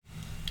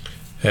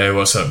Hey,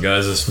 what's up,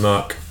 guys? It's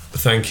Mark.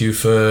 Thank you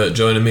for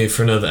joining me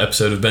for another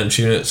episode of Bench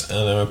Units,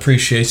 and I'm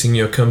appreciating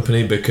your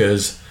company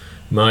because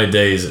my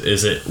days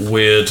is it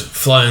weird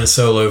flying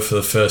solo for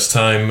the first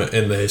time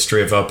in the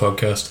history of our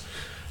podcast.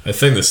 I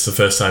think this is the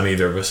first time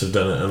either of us have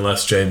done it,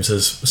 unless James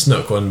has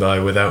snuck one by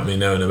without me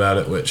knowing about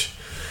it, which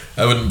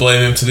I wouldn't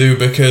blame him to do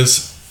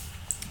because,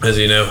 as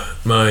you know,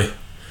 my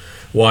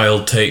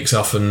wild takes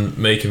often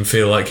make him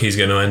feel like he's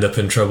going to end up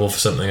in trouble for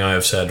something I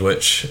have said,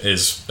 which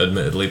is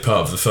admittedly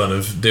part of the fun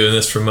of doing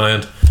this from my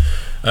end.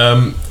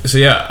 I'm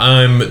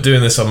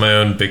doing this on my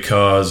own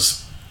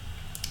because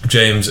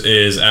James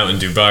is out in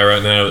Dubai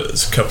right now.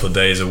 It's a couple of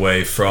days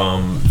away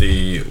from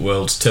the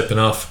World's tipping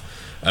off.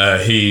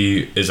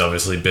 He is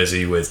obviously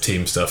busy with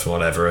team stuff and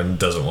whatever and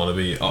doesn't want to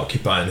be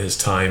occupying his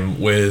time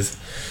with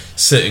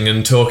sitting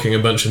and talking a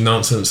bunch of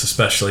nonsense,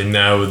 especially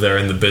now they're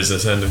in the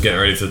business end of getting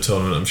ready for the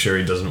tournament. I'm sure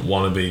he doesn't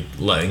want to be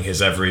letting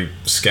his every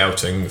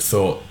scouting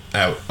thought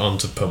out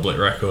onto public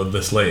record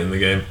this late in the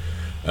game,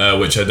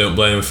 which I don't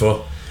blame him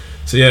for.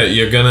 So yeah,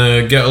 you're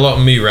gonna get a lot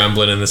of me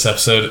rambling in this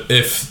episode.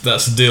 If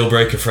that's a deal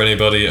breaker for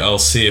anybody, I'll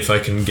see if I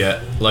can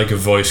get like a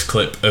voice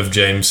clip of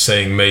James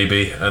saying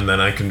maybe, and then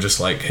I can just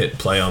like hit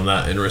play on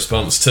that in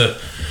response to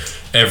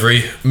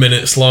every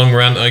minute's long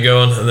rant I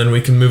go on, and then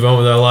we can move on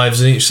with our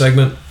lives in each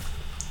segment.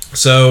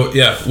 So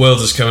yeah,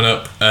 Worlds is coming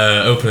up.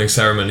 Opening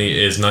ceremony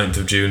is 9th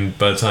of June.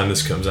 By the time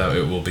this comes out,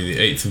 it will be the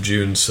 8th of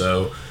June,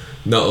 so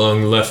not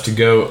long left to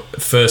go.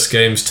 First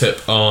games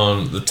tip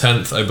on the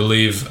 10th, I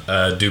believe.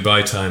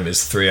 Dubai time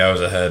is 3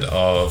 hours ahead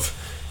of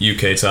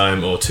UK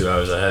time, or 2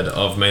 hours ahead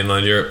of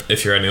mainland Europe.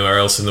 If you're anywhere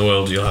else in the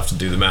world, you'll have to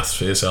do the maths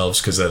for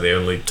yourselves, because they're the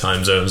only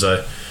time zones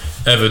I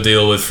ever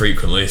deal with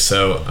frequently,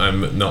 so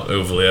I'm not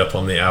overly up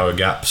on the hour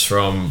gaps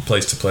from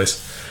place to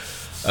place.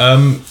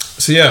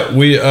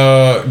 We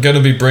are going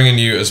to be bringing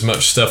you as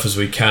much stuff as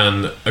we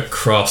can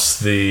across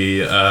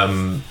the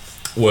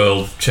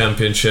World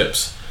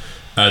Championships.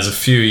 As a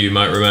few you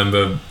might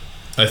remember,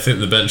 I think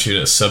the Bench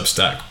Unit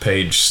Substack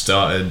page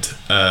started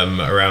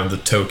around the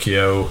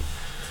Tokyo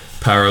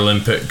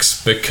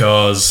Paralympics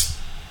because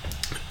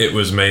it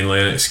was mainly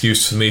an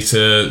excuse for me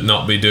to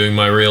not be doing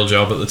my real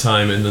job at the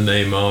time in the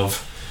name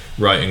of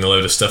writing a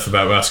load of stuff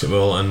about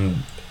basketball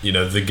and, you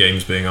know, the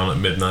games being on at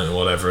midnight or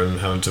whatever and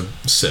having to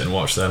sit and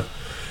watch them.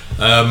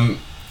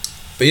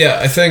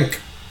 I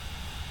think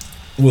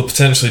we'll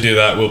potentially do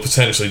that. We'll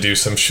potentially do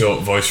some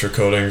short voice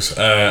recordings.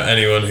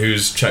 Anyone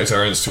who's checked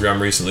our Instagram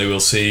recently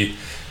will see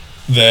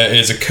there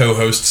is a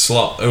co-host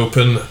slot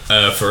open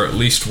for at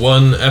least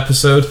one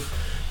episode.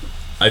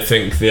 I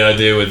think the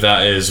idea with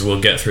that is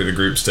we'll get through the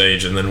group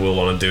stage and then we'll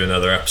want to do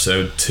another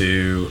episode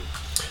to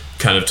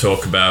kind of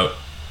talk about,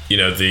 you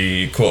know,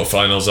 the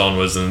quarterfinals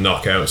onwards and the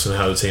knockouts and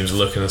how the teams are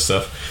looking and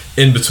stuff.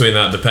 In between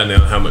that,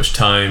 depending on how much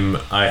time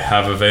I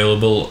have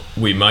available,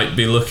 we might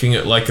be looking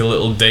at like a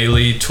little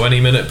daily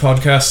 20-minute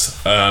podcast,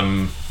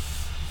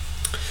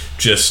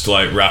 just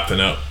like wrapping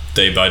up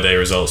day by day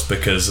results,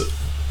 because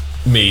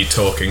me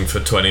talking for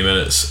 20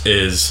 minutes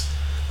is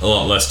a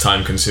lot less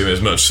time consuming.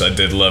 As much as I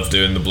did love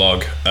doing the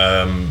blog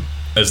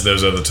as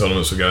those other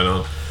tournaments were going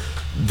on,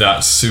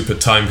 that's super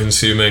time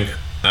consuming.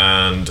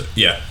 And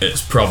yeah,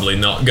 it's probably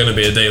not going to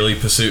be a daily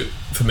pursuit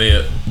for me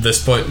at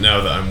this point,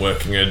 now that I'm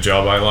working a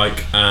job I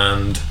like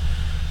and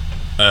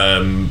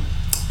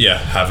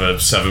have a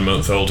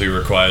 7-month-old who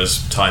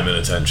requires time and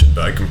attention,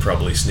 but I can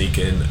probably sneak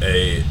in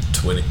a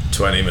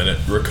 20-minute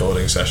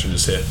recording session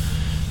just here.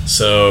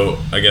 So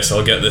I guess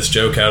I'll get this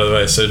joke out of the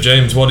way. So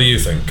James, what do you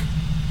think?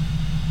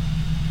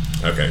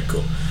 Okay,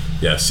 cool.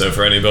 Yeah, so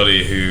for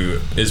anybody who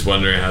is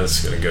wondering how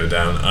this is going to go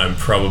down, I'm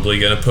probably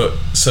going to put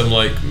some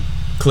like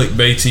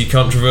clickbaity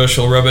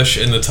controversial rubbish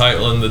in the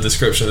title and the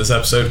description of this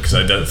episode, because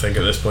I don't think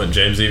at this point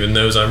James even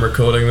knows I'm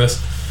recording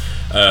this.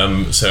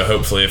 So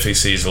hopefully if he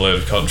sees a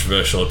load of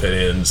controversial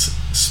opinions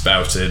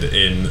spouted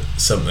in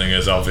something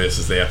as obvious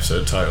as the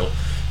episode title,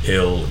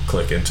 he'll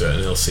click into it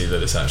and he'll see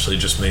that it's actually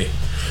just me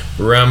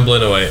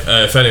rambling away.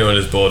 If anyone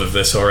is bored of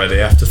this already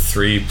after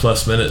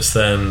 3+ minutes,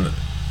 then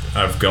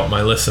I've got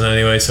my listen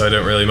anyway, so I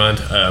don't really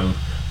mind.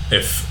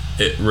 If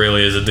it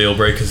really is a deal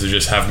breaker to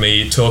just have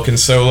me talking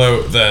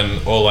solo,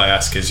 then all I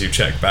ask is you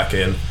check back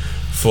in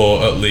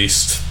for at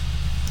least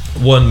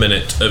 1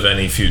 minute of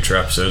any future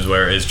episodes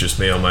where it is just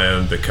me on my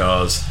own,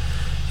 because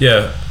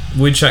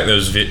we check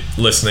those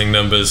listening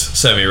numbers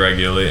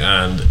semi-regularly,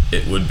 and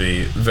it would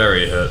be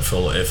very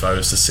hurtful if I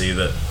was to see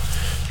that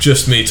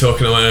just me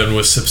talking on my own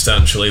was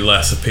substantially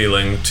less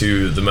appealing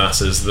to the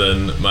masses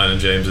than mine and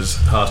James's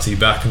hearty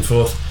back and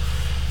forth.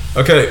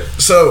 Okay,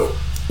 so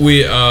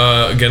we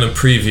are going to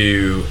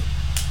preview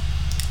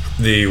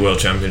the World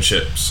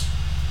Championships.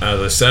 As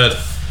I said,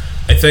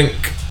 I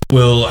think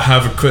we'll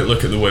have a quick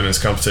look at the women's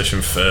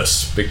competition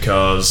first,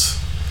 because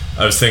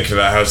I was thinking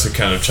about how to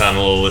kind of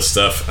channel all this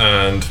stuff,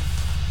 and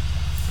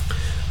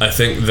I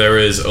think there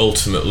is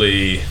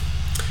ultimately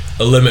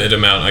a limited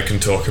amount I can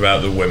talk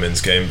about the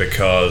women's game,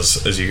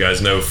 because as you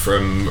guys know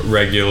from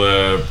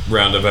regular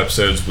roundup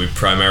episodes, we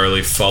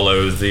primarily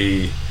follow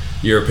the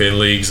European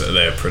leagues.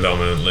 They are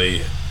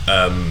predominantly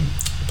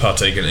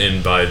partaken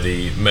in by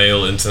the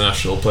male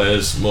international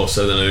players more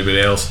so than anybody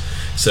else.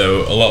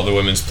 So a lot of the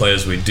women's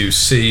players we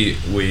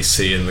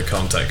see in the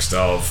context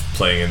of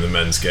playing in the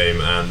men's game,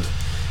 and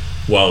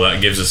while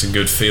that gives us a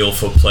good feel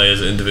for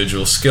players'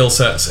 individual skill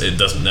sets, it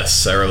doesn't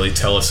necessarily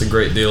tell us a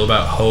great deal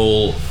about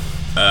whole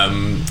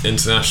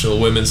international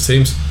women's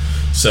teams.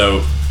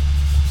 So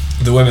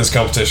the women's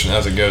competition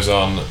as it goes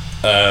on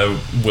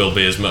will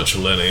be as much a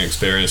learning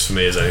experience for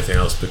me as anything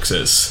else, because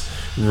it's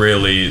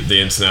really the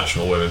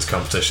international women's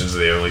competitions are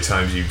the only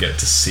times you get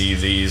to see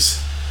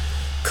these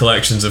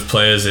collections of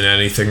players in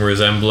anything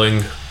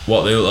resembling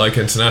what they look like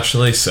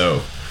internationally.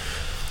 So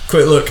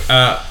quick look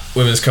at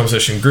women's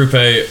competition. Group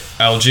A: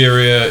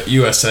 Algeria,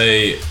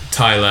 USA,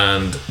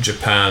 Thailand,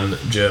 Japan,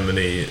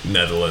 Germany,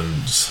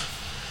 Netherlands.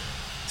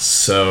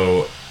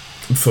 So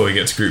before we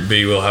get to Group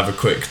B, we'll have a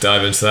quick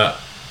dive into that.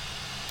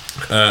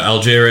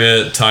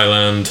 Algeria,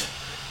 Thailand,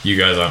 you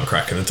guys aren't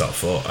cracking the top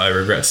four, I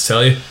regret to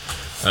tell you.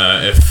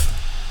 If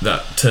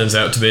that turns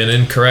out to be an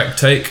incorrect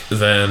take,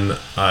 then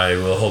I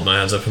will hold my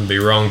hands up and be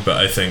wrong, but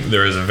I think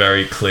there is a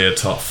very clear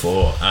top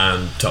four,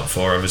 and top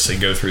four obviously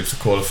go through to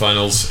the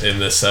quarterfinals in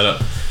this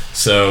setup.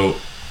 So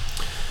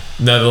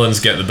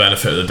Netherlands get the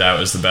benefit of the doubt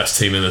as the best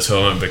team in the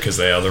tournament because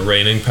they are the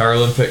reigning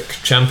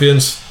Paralympic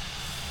champions.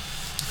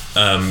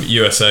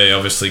 USA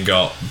obviously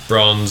got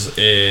bronze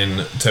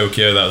in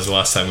Tokyo, that was the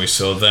last time we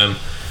saw them,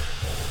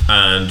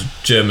 and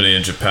Germany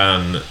and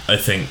Japan I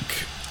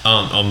think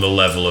aren't on the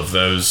level of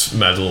those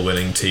medal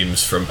winning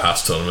teams from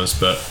past tournaments,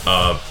 but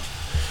are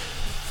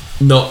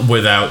not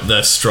without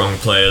their strong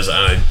players, and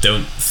I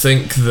don't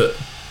think that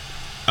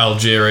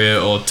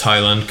Algeria or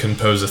Thailand can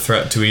pose a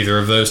threat to either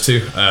of those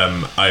two.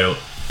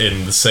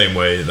 In the same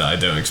way that I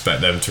don't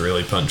expect them to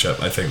really punch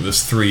up. I think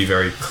there's three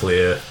very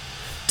clear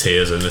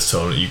tiers in this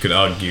tournament. You could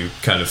argue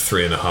kind of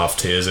 3.5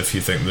 tiers if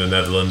you think the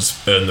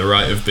Netherlands earn the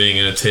right of being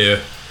in a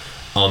tier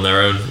on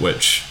their own,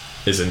 which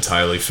is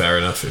entirely fair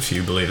enough if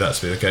you believe that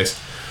to be the case.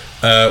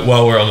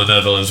 While we're on the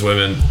Netherlands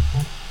women,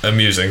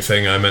 amusing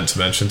thing I meant to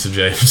mention to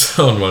James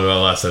on one of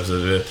our last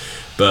episodes,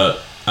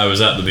 but I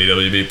was at the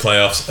BWB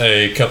playoffs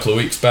a couple of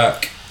weeks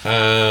back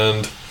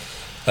and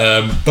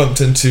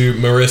bumped into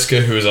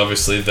Mariska, who was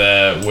obviously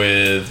there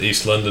with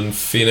East London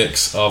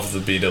Phoenix of the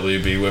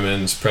BWB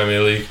Women's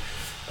Premier League.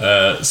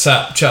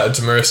 Chatted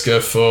to Mariska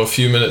for a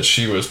few minutes.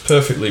 She was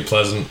perfectly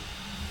pleasant.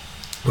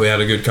 We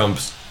had a good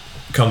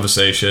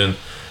conversation,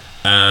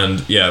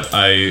 and yeah,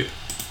 I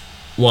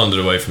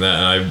wandered away from that,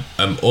 and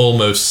I'm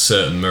almost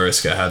certain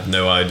Mariska had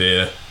no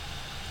idea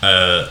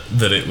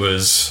that it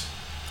was.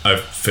 I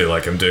feel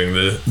like I'm doing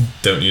the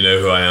 "don't you know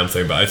who I am"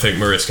 thing, but I think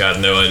Mariska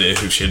had no idea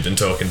who she had been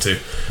talking to,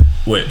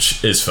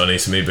 which is funny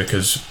to me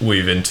because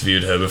we've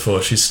interviewed her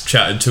before. She's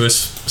chatted to us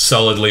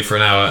solidly for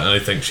an hour, and I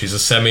think she's a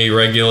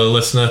semi-regular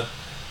listener,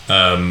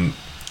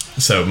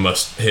 so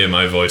must hear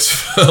my voice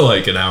for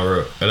like an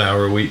hour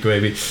a week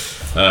maybe.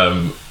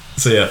 So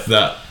yeah,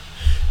 that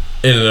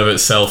in and of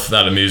itself,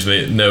 that amused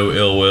me. No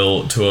ill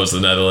will towards the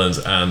Netherlands,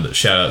 and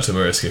shout out to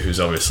Mariska, who's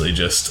obviously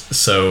just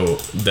so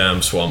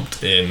damn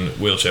swamped in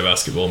wheelchair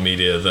basketball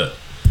media that,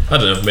 I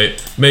don't know,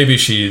 maybe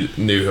she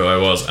knew who I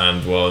was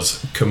and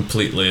was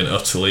completely and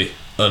utterly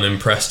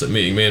unimpressed at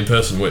meeting me in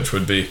person, which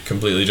would be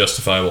completely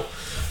justifiable.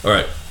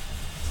 Alright,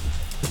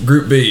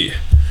 Group B: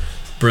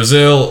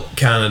 Brazil,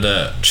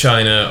 Canada,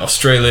 China,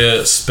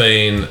 Australia,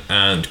 Spain,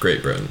 and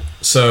Great Britain.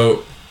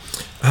 So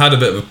I had a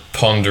bit of a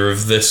ponder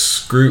of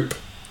this group.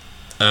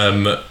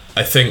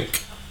 I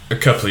think a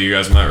couple of you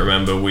guys might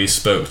remember we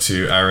spoke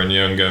to Aaron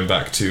Young going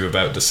back to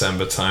about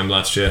December time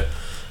last year,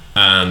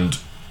 and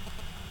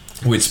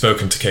we'd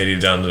spoken to Katie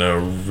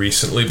Dandino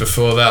recently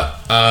before that.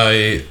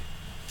 I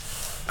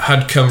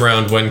had come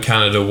around when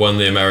Canada won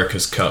the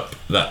America's Cup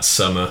that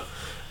summer.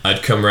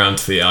 I'd come around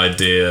to the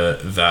idea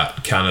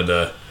that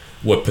Canada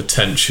were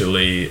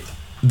potentially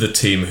the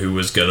team who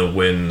was going to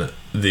win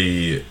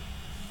the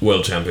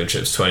World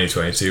Championships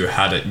 2022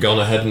 had it gone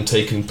ahead and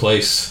taken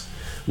place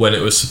when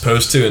it was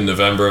supposed to in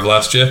November of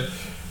last year,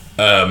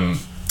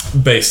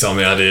 based on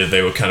the idea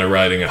they were kind of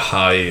riding a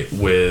high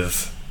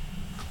with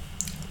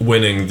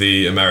winning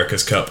the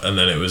America's Cup, and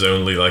then it was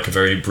only like a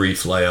very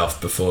brief layoff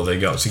before they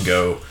got to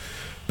go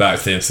back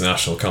to the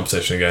international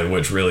competition again,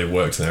 which really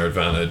worked in their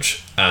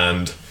advantage.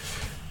 And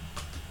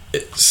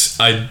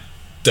I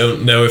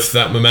don't know if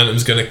that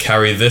momentum's going to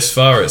carry this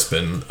far. It's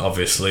been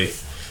obviously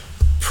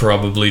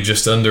probably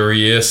just under a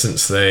year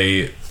since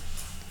they,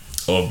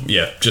 or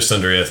yeah, just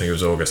under a year, I think it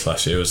was August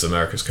last year was the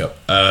America's Cup,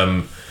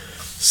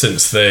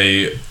 since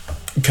they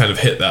kind of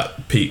hit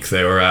that peak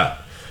they were at.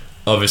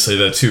 Obviously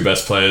their two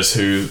best players,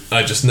 who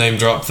I just name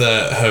dropped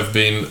there, have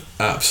been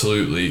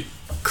absolutely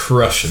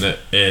crushing it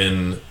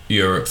in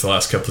Europe the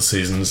last couple of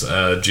seasons.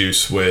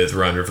 Juice with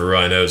Rhine River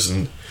Rhinos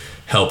and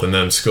helping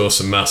them score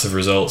some massive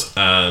results,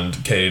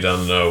 and Katie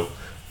Dandino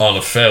on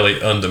a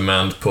fairly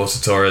undermanned Porto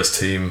Torres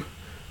team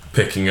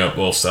picking up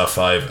All-Star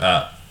 5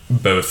 at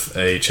both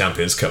a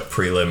Champions Cup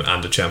prelim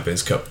and a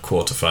Champions Cup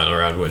quarter-final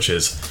round, which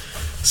is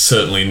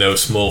certainly no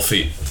small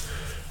feat.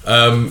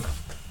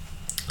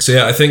 So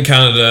yeah, I think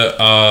Canada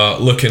are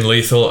looking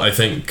lethal. I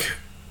think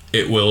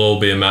it will all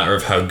be a matter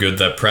of how good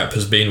their prep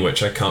has been,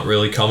 which I can't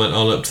really comment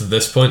on up to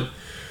this point.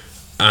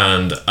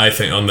 And I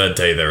think on their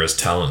day they're as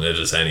talented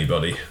as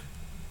anybody.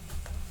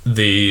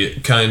 The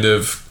kind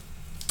of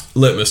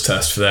litmus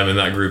test for them in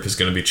that group is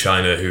going to be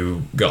China,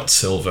 who got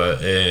silver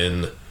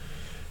in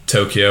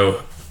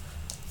Tokyo.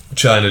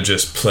 China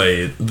just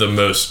played the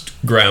most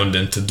ground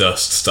into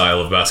dust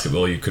style of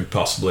basketball you could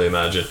possibly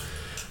imagine.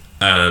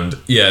 And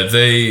yeah,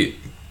 they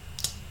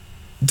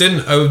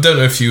didn't, I don't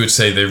know if you would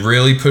say they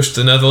really pushed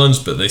the Netherlands,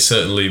 but they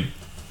certainly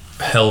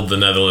held the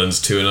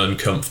Netherlands to an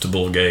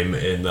uncomfortable game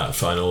in that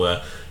final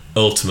there.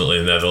 Ultimately,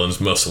 the Netherlands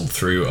muscled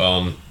through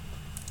on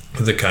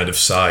the kind of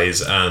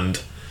size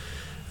and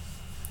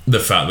the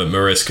fact that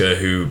Mariska,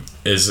 who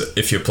is,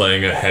 if you're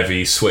playing a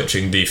heavy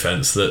switching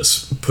defense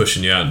that's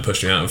pushing you out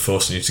and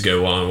forcing you to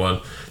go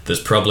one-on-one, there's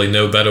probably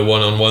no better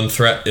one-on-one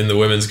threat in the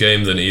women's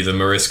game than either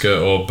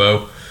Mariska or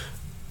Bo.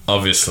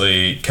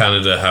 Obviously,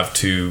 Canada have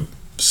two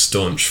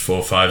staunch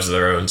 4-5s of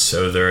their own,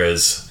 so there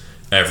is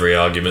every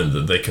argument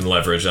that they can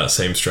leverage that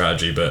same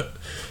strategy, but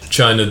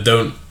China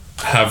don't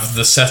have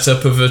the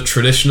setup of a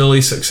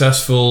traditionally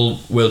successful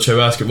wheelchair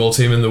basketball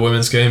team in the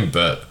women's game,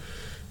 but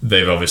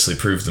they've obviously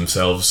proved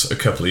themselves a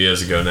couple of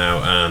years ago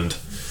now, and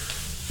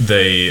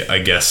they, I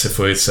guess if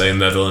we're saying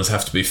Netherlands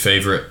have to be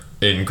favourite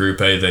in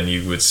Group A, then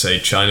you would say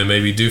China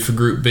maybe do for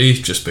Group B,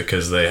 just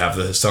because they have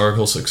the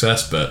historical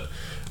success, but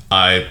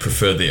I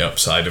prefer the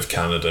upside of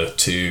Canada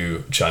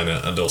to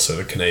China, and also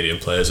the Canadian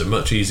players are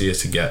much easier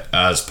to get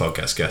as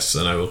podcast guests,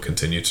 and I will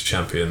continue to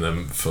champion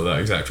them for that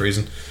exact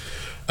reason.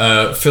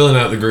 Filling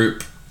out the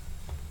group,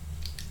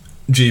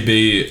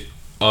 GB,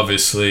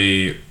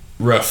 obviously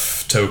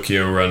rough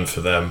Tokyo run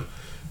for them.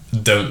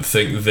 Don't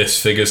think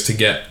this figures to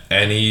get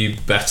any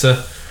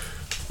better.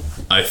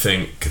 I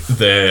think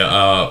they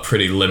are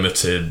pretty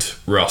limited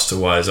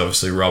roster-wise.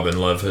 Obviously, Robin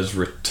Love has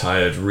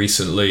retired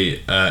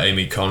recently.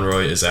 Amy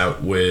Conroy is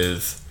out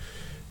with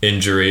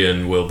injury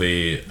and will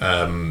be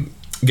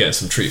getting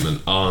some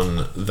treatment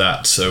on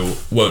that, so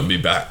won't be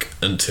back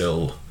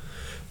until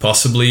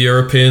possibly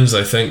Europeans,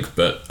 I think,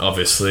 but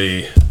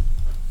obviously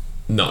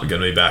not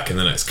going to be back in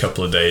the next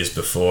couple of days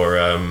before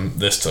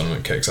this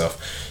tournament kicks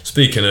off.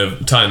 Speaking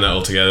of tying that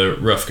all together,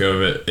 rough go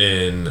of it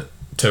in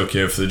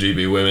Tokyo for the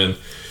GB women.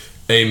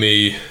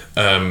 Amy,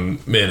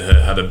 me and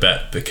her had a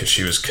bet because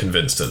she was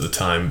convinced at the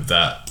time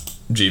that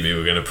GB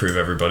were going to prove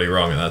everybody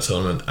wrong at that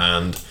tournament,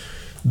 and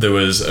there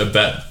was a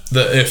bet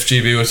that if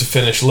GB were to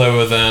finish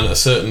lower than a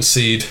certain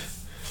seed,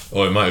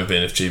 or it might have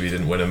been if GB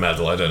didn't win a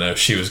medal, I don't know,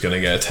 she was going to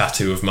get a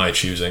tattoo of my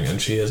choosing,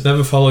 and she has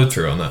never followed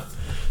through on that.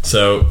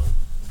 So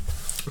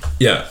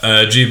yeah,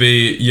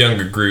 GB,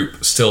 younger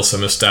group, still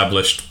some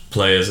established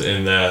players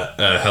in there.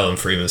 Helen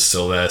Freeman's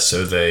still there,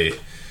 so they,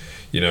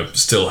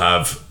 still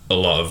have a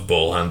lot of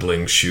ball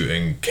handling,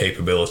 shooting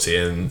capability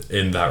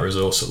in that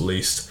resource at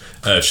least.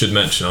 Should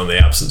mention on the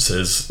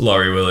absences,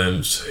 Laurie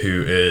Williams,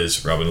 who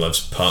is Robin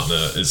Love's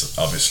partner, is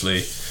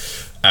obviously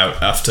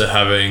out after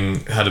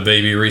having had a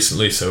baby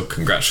recently, so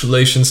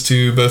congratulations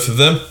to both of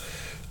them.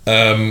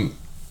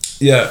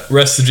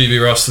 Rest of the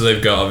GB roster,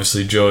 they've got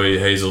obviously Joy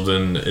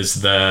Hazelden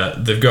is there.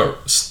 They've got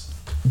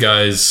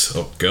guys,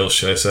 or girls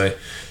should I say,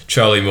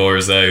 Charlie Moore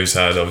is there, who's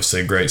had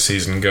obviously a great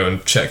season. Go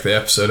and check the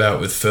episode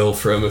out with Phil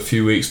from a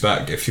few weeks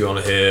back if you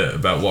want to hear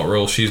about what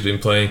role she's been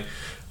playing.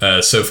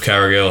 Soph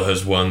Carrigill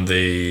has won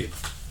the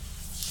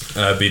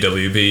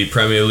BWB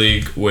Premier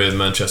League with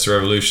Manchester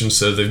Revolution,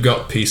 so they've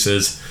got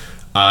pieces.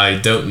 I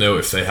don't know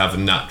if they have a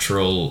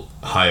natural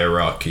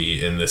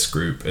hierarchy in this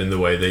group in the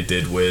way they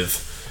did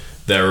with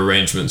their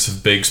arrangements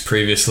of bigs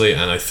previously,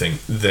 and I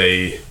think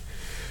they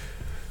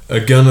are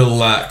gonna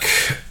lack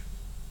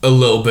a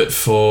little bit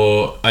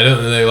for, I don't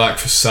think they lack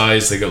for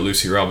size. They got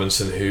Lucy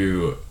Robinson,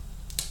 who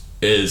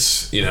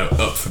is,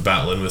 up for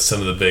battling with some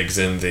of the bigs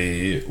in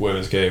the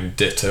women's game.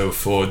 Ditto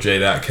for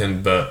Jade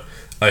Atkin, but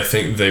I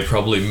think they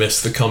probably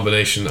missed the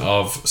combination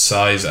of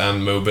size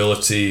and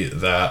mobility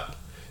that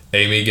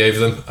Amy gave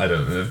them. I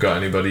don't think they've got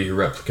anybody who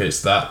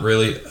replicates that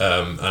really,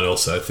 and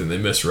also I think they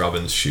miss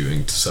Robin's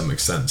shooting to some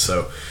extent,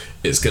 so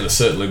it's going to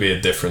certainly be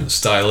a different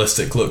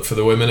stylistic look for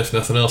the women if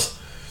nothing else.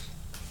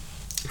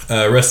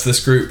 Rest of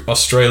this group,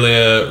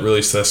 Australia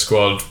released their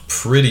squad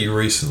pretty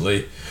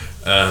recently.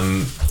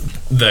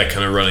 They're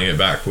kind of running it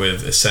back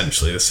with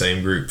essentially the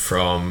same group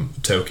from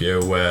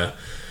Tokyo, where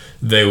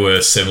they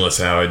were similar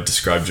to how I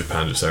described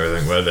Japan, just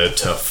everything, where they're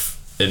tough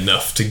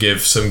enough to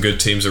give some good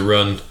teams a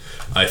run.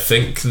 I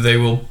think they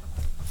will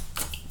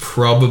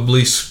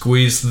probably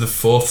squeeze the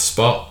 4th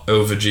spot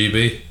over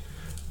GB,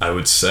 I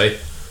would say.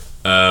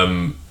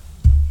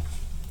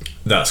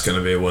 That's going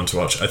to be a one to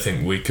watch. I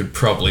think we could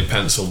probably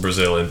pencil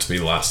Brazil in to be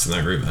last in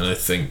that group, and I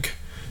think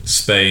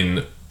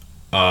Spain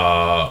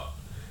are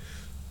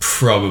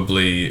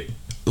probably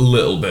a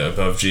little bit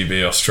above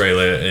GB.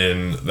 Australia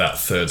in that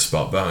 3rd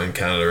spot behind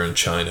Canada and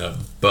China,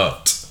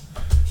 but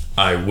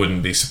I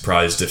wouldn't be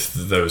surprised if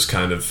those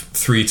kind of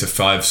 3 to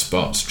 5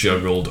 spots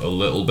juggled a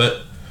little bit.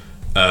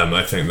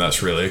 I think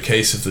that's really a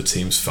case of the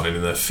teams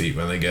finding their feet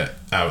when they get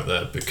out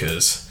there,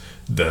 because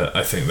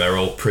I think they're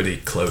all pretty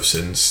close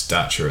in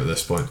stature at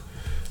this point.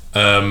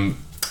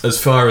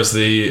 As far as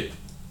the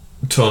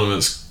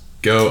tournaments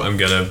go, I'm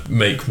going to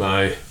make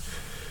my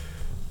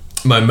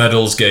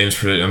medals games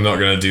prediction. I'm not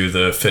going to do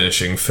the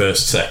finishing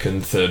first,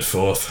 second, third,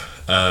 fourth.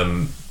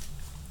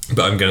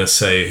 But I'm going to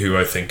say who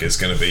I think is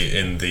going to be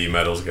in the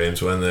medals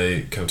games when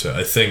they come to it.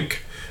 I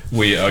think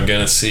we are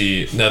going to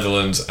see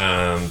Netherlands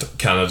and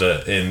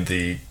Canada in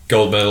the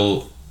gold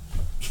medal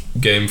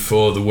game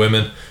for the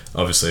women.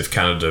 Obviously, if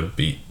Canada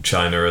beat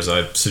China, as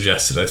I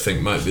suggested, I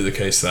think might be the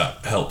case.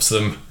 That helps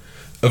them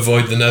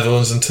avoid the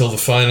Netherlands until the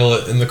final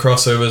in the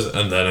crossovers.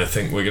 And then I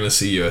think we're going to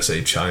see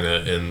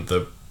USA-China in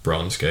the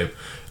bronze game.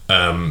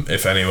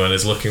 If anyone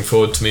is looking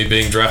forward to me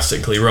being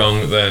drastically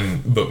wrong,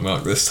 then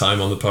bookmark this time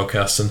on the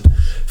podcast and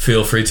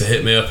feel free to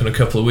hit me up in a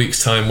couple of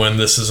weeks' time when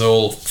this is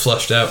all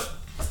flushed out.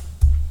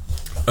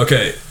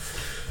 Okay,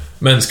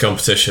 men's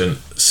competition.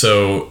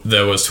 So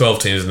there was 12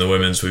 teams in the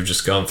women's we've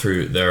just gone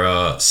through. There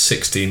are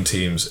 16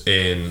 teams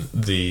in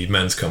the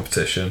men's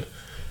competition.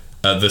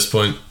 At this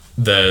point,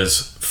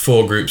 there's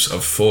 4 groups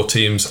of 4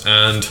 teams,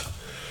 and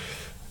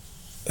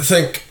I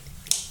think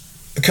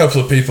a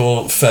couple of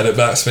people fed it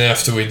back to me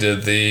after we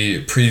did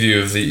the preview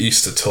of the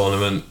Easter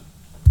tournament.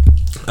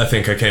 I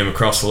think I came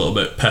across a little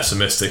bit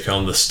pessimistic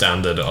on the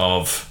standard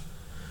of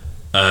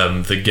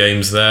the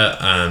games there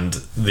and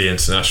the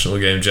international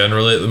game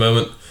generally at the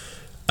moment.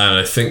 And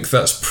I think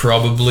that's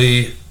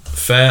probably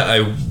fair.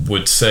 I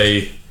would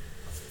say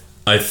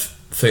I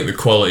think the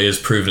quality has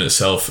proven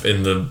itself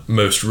in the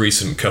most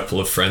recent couple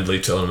of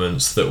friendly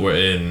tournaments that were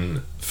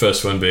in,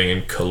 first one being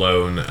in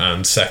Cologne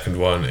and second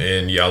one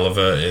in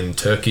Yalova in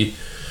Turkey.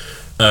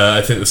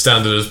 I think the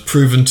standard has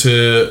proven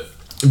to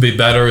be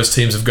better as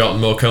teams have gotten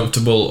more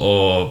comfortable,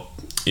 or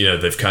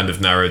they've kind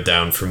of narrowed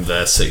down from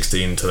their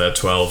 16 to their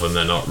 12 and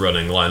they're not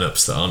running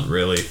lineups that aren't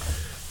really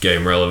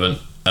game relevant.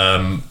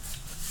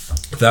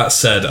 That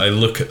said, I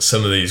look at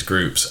some of these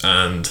groups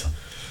and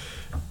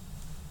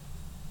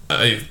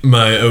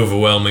my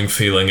overwhelming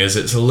feeling is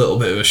it's a little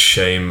bit of a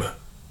shame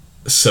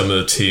some of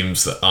the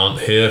teams that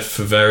aren't here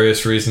for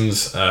various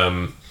reasons.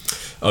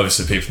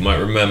 Obviously people might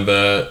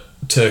remember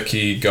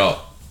Turkey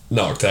got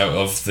knocked out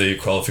of the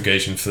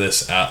qualification for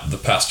this at the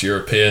past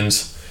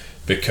Europeans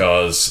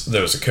because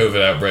there was a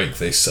COVID outbreak.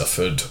 They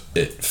suffered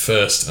it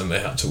first and they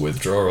had to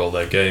withdraw all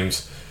their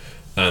games,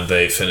 and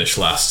they finished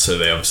last, so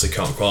they obviously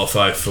can't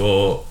qualify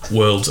for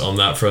Worlds on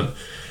that front.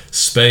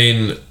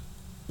 Spain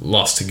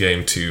lost a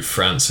game to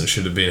France and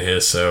should have been here,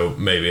 so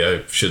maybe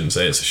I shouldn't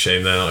say it's a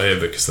shame they're not here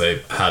because they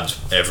had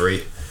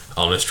every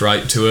honest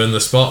right to earn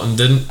the spot and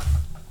didn't.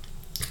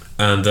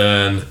 And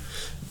then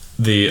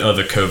the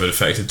other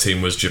COVID-affected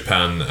team was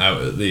Japan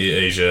out at the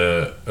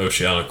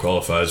Asia-Oceania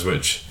qualifiers,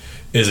 which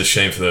is a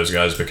shame for those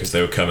guys because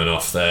they were coming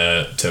off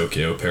their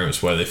Tokyo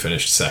appearance where they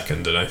finished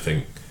second and I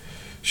think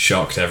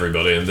shocked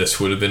everybody, and this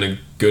would have been a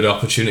good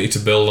opportunity to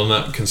build on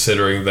that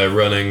considering they're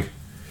running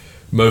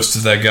most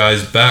of their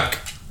guys back,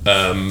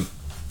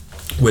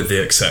 with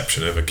the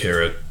exception of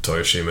Akira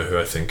Toyoshima, who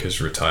I think is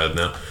retired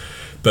now.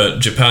 But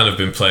Japan have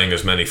been playing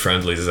as many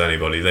friendlies as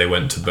anybody. They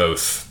went to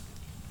both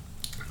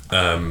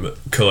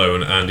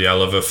Cologne and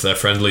Yalova for their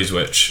friendlies,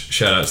 which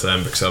shout out to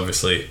them because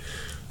obviously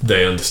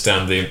they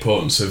understand the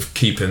importance of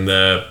keeping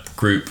their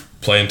group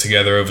playing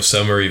together over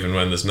summer even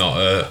when there's not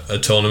a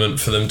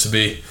tournament for them to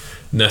be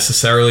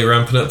necessarily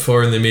ramping up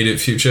for in the immediate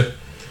future.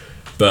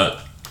 But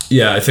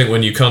yeah, I think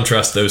when you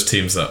contrast those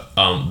teams that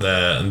aren't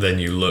there and then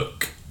you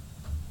look,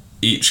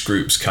 each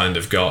group's kind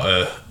of got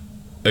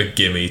a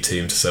gimme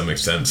team to some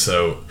extent.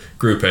 So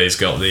Group A's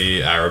got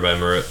the Arab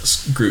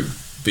Emirates, Group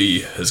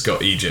B has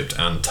got Egypt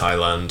and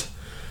Thailand,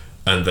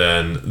 and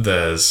then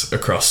there's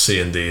across C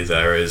and D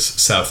there is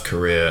South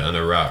Korea and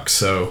Iraq.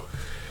 So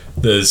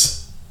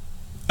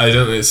I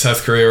don't think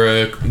South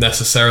Korea are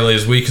necessarily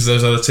as weak as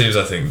those other teams.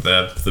 I think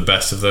they're the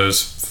best of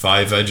those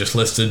 5 I just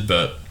listed,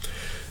 but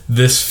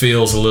this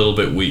feels a little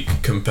bit weak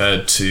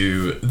compared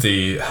to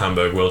the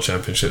Hamburg World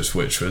Championships,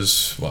 which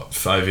was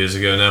 5 years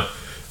ago now,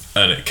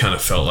 and it kind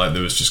of felt like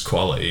there was just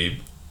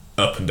quality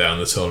up and down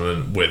the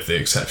tournament, with the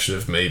exception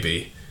of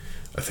maybe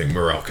I think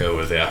Morocco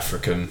were the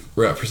African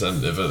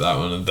representative at that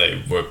one and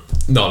they were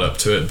not up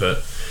to it.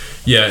 But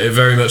yeah, it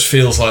very much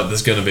feels like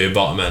there's going to be a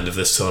bottom end of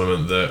this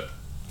tournament that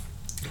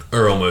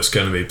are almost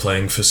going to be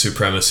playing for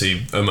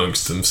supremacy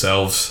amongst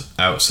themselves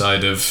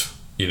outside of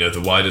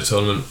the wider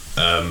tournament.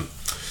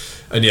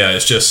 And yeah,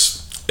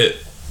 it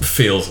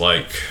feels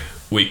like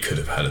we could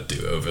have had a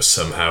do-over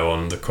somehow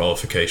on the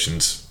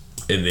qualifications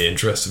in the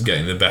interest of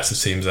getting the better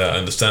teams out. I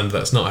understand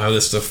that's not how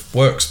this stuff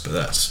works, but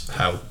that's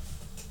how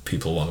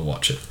people want to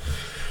watch it.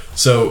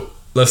 So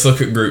let's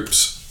look at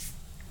groups.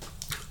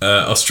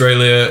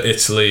 Australia,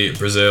 Italy,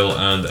 Brazil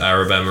and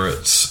Arab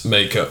Emirates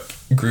make up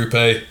Group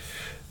A.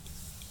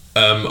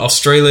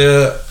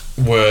 Australia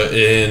were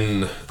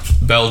in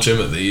Belgium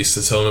at the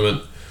Easter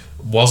tournament.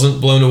 Wasn't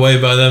blown away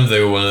by them.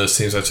 They were one of those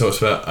teams I talked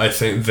about. I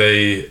think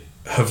they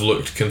have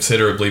looked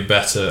considerably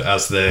better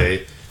as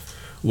they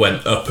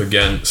went up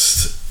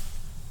against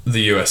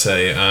the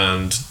USA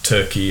and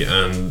Turkey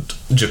and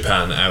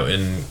Japan out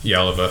in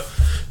Yalova.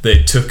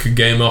 They took a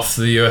game off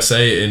the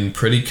USA in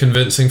pretty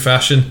convincing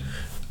fashion,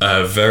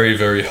 a very,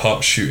 very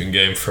hot shooting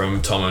game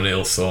from Tom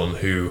O'Neill-Thorne,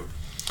 who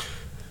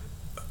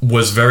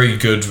was very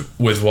good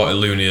with what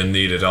Ilunion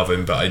needed of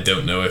him, but I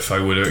don't know if I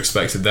would have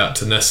expected that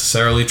to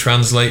necessarily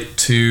translate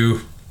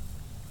to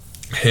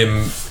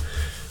him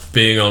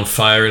being on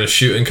fire in a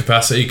shooting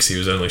capacity, because he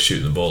was only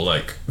shooting the ball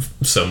like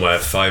somewhere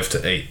 5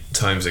 to 8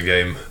 times a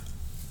game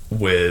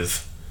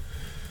with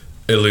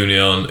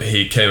Ilunion.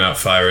 He came out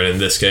firing in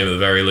this game at the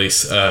very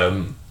least.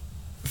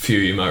 Few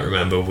you might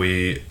remember,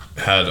 we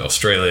had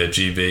Australia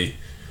GB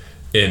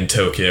in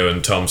Tokyo,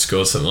 and Tom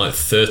scored something like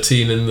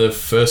 13 in the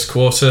first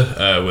quarter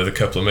with a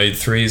couple of made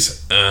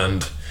threes,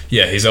 and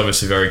yeah, he's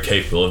obviously very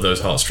capable of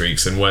those hot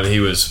streaks. And when he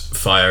was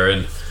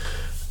firing,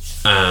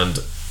 and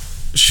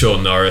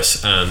Sean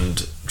Norris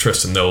and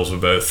Tristan Knowles were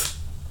both,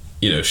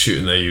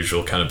 shooting their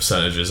usual kind of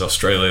percentages,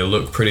 Australia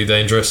looked pretty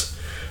dangerous.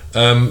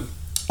 On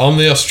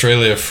the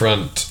Australia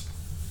front,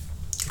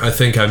 I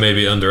think I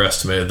maybe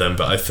underestimated them,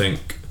 but I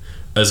think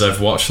as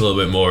I've watched a little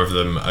bit more of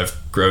them, I've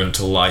grown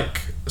to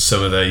like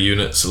some of their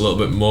units a little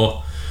bit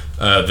more.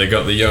 They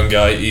got the young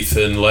guy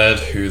Ethan Laird,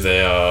 who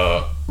they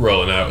are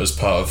rolling out as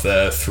part of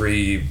their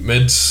 3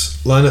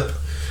 mids lineup,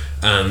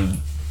 and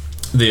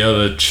the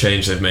other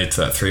change they've made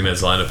to that 3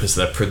 mids lineup is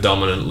they're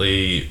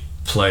predominantly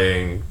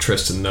playing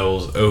Tristan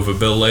Knowles over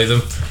Bill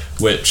Latham,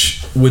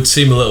 which would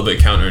seem a little bit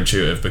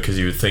counterintuitive, because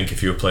you would think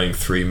if you were playing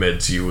 3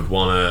 mids you would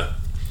want to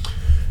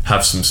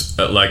have some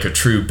like a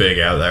true big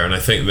out there, and I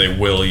think they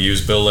will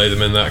use Bill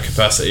Latham in that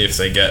capacity if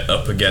they get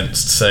up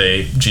against,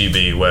 say,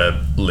 GB,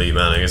 where Lee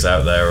Manning is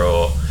out there,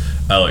 or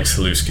Alex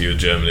Haluski with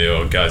Germany,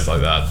 or guys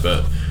like that.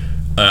 But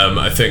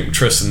I think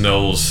Tristan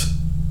Knowles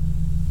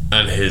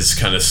and his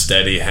kind of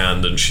steady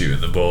hand and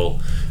shooting the ball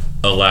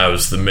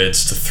allows the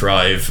mids to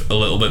thrive a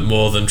little bit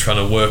more than trying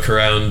to work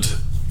around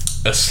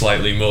a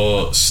slightly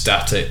more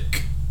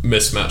static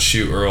mismatch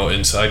shooter or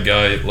inside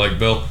guy like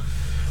Bill.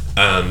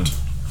 And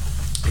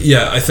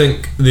yeah, I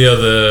think the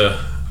other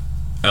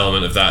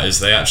element of that is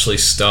they actually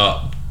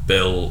start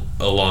Bill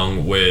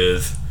along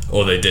with,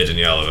 or they did in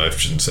Yalova, I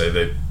shouldn't say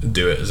they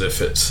do it as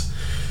if it's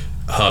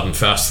hard and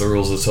fast, the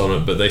rules of the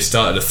tournament, but they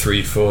started a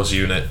 3-4s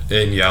unit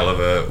in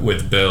Yalova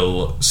with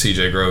Bill,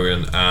 CJ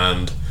Grogan,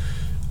 and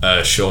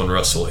Sean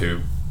Russell, who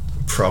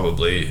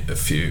probably a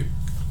few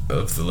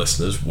of the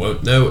listeners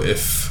won't know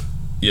if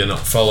you're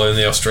not following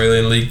the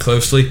Australian League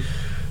closely.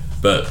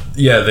 But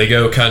yeah, they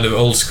go kind of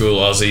old school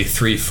Aussie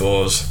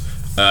 3-4s.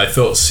 I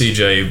thought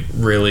CJ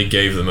really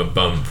gave them a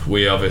bump.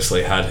 We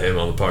obviously had him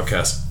on the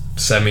podcast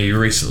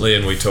semi-recently,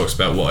 and we talked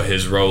about what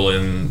his role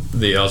in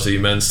the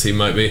Aussie men's team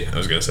might be. I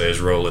was going to say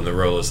his role in the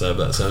Rollers there,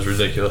 but that sounds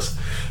ridiculous.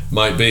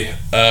 Might be.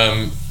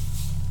 I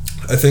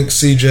think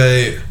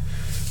CJ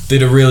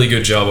did a really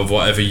good job of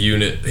whatever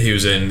unit he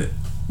was in,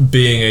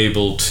 being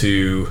able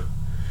to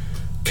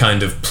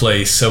kind of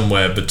play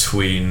somewhere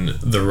between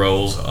the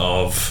roles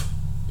of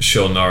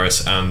Sean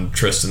Norris and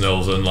Tristan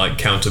Knowles, and like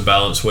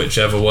counterbalance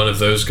whichever one of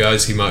those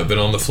guys he might have been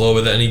on the floor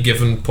with at any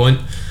given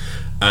point.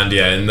 And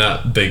yeah, in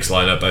that Bigs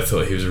lineup, I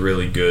thought he was a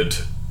really good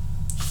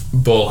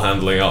ball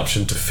handling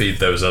option to feed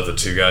those other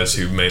 2 guys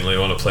who mainly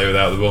want to play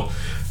without the ball.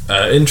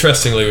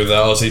 Interestingly, with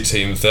that Aussie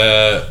team,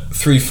 their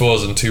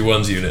 3-4s and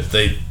 2-1s unit,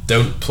 they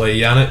don't play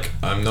Yannick.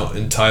 I'm not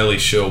entirely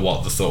sure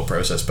what the thought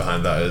process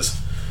behind that is.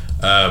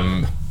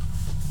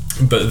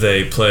 But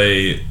they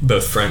play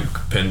both Frank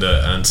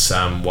Pinder and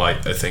Sam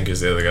White, I think is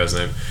the other guy's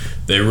name.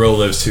 They roll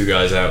those 2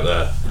 guys out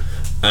there,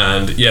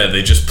 and yeah,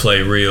 they just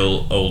play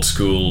real old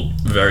school,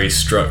 very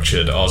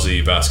structured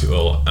Aussie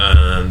basketball.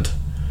 And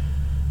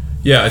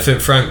yeah, I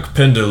think Frank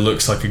Pinder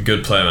looks like a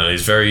good player, man.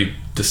 He's very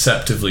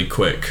deceptively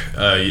quick.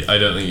 I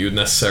don't think you would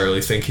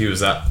necessarily think he was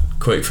that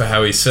quick for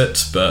how he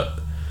sits, but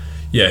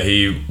yeah,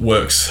 he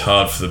works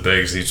hard for the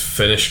bigs. He's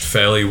finished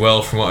fairly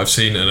well from what I've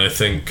seen, and I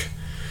think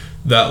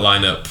that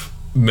lineup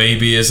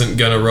maybe isn't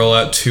going to roll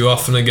out too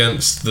often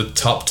against the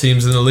top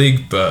teams in the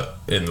league, but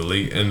in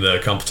the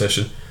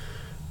competition.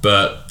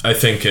 But I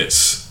think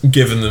it's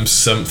given them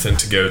something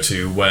to go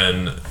to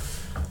when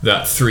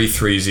that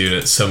 3-3s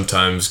unit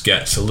sometimes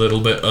gets a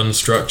little bit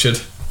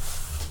unstructured.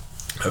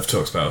 I've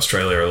talked about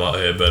Australia a lot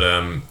here, but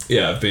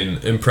yeah, I've been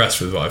impressed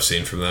with what I've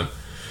seen from them.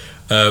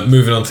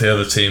 Moving on to the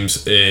other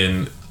teams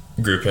in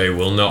Group A,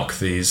 we'll knock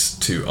these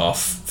 2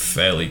 off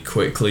fairly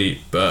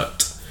quickly,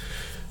 but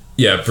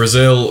yeah,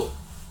 Brazil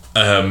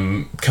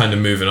kind of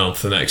moving on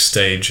to the next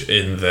stage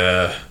in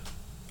their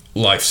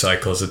life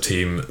cycle as a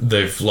team.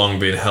 They've long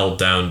been held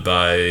down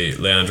by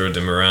Leandro de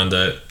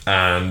Miranda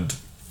and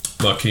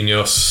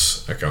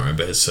Marquinhos, I can't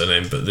remember his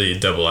surname, but the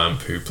double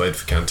amp who played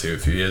for Cantu a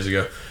few years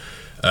ago.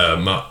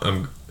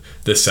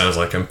 This sounds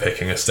like I'm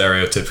picking a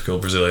stereotypical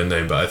Brazilian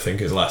name, but I think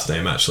his last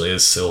name actually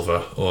is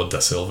Silva, or Da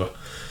Silva,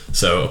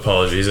 so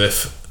apologies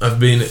if I've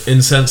been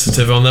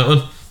insensitive on that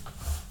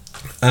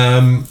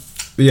one.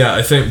 But yeah,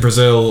 I think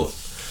Brazil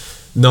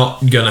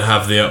not gonna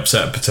have the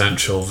upset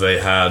potential they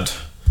had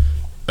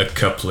a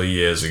couple of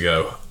years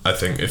ago. I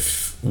think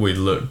if we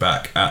look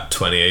back at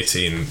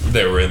 2018,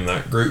 they were in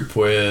that group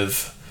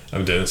with,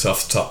 I'm doing this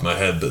off the top of my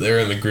head, but they were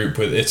in the group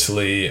with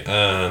Italy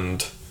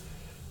and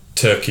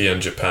Turkey and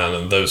Japan,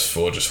 and those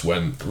 4 just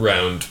went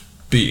round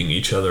beating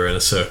each other in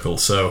a circle.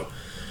 So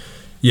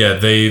yeah,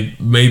 they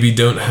maybe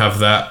don't have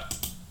that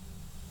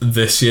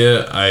this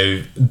year.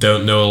 I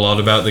don't know a lot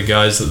about the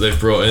guys that they've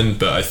brought in,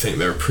 but I think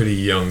they're a pretty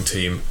young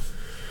team.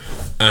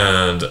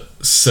 And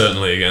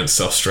certainly against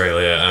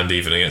Australia and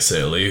even against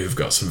Italy, who've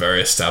got some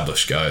very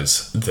established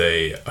guys,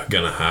 they're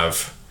going to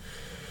have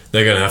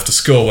to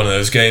score one of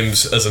those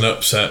games as an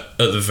upset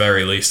at the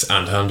very least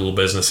and handle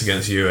business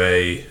against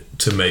UAE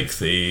to make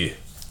the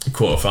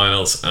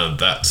quarterfinals. And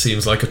that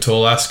seems like a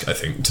tall ask. I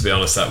think, to be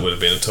honest, that would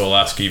have been a tall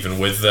ask even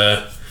with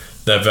their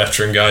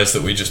veteran guys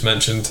that we just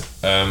mentioned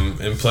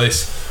in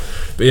place.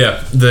 But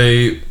yeah,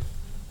 they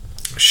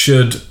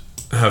should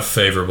have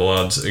favourable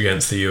odds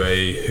against the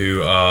UAE,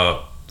 who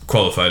are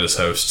qualified as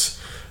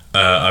hosts.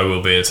 I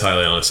will be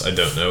entirely honest, I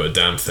don't know a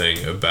damn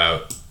thing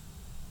about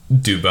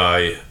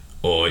Dubai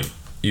or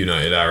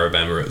United Arab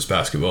Emirates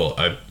basketball.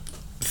 I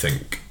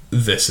think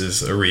this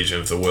is a region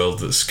of the world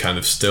that's kind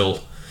of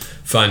still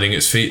finding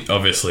its feet.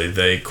 Obviously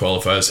they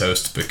qualify as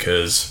host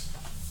because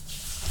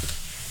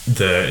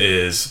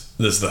there's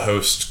the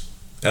host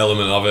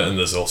element of it, and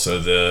there's also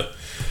the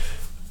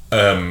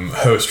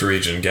host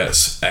region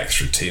gets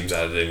extra teams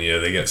added in.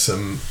 They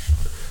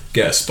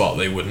get a spot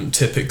they wouldn't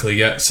typically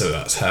get, so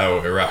that's how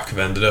Iraq have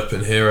ended up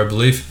in here, I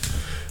believe.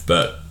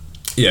 But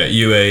yeah,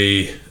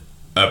 UAE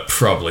are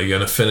probably going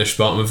to finish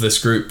bottom of this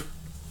group,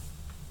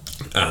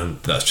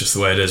 and that's just the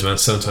way it is, man.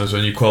 Sometimes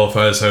when you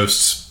qualify as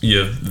hosts,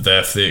 you're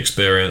there for the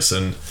experience,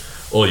 and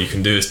all you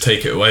can do is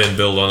take it away and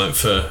build on it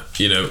for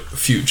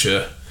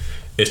future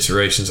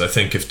iterations. I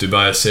think if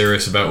Dubai are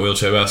serious about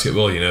wheelchair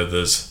basketball,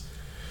 there's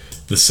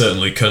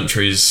certainly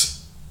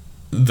countries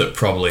that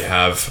probably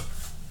have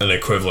an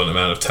equivalent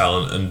amount of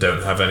talent and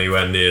don't have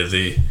anywhere near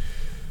the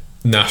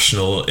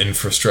national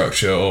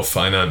infrastructure or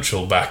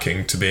financial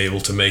backing to be able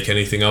to make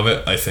anything of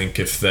it. I think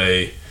if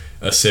they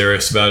are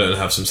serious about it and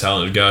have some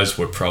talented guys,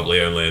 we're probably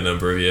only a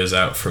number of years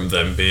out from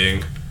them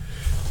being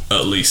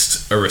at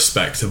least a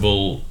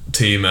respectable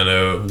team and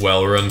a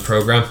well-run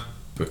program,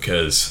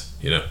 because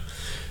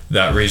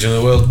that region of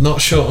the world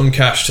not short on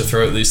cash to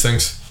throw at these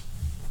things.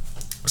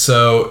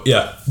 So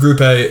yeah,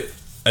 Group A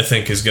I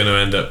think is going to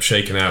end up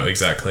shaking out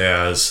exactly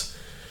as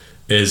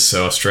is.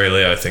 So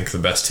Australia, I think, the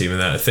best team in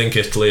that. I think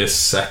Italy is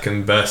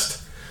second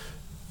best.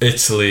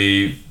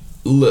 Italy,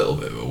 a little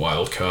bit of a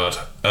wild card.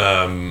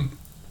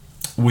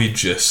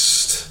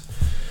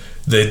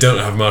 They don't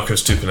have Marco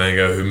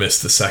Stupanengo, who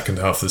missed the second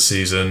half of the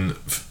season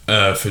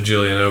for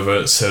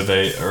Giulianova, so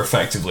they are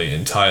effectively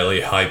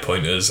entirely high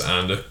pointers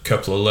and a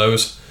couple of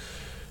lows.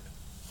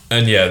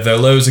 And yeah, their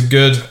lows are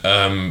good.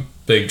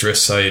 Big Driss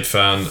Said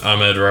fan.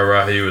 Ahmed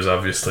Rarahi was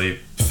obviously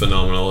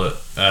phenomenal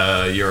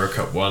at Euro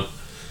Cup 1.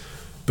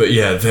 But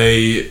yeah,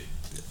 they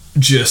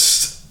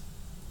just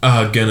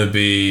are going to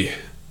be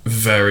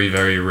very,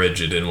 very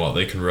rigid in what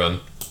they can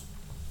run.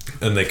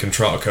 And they can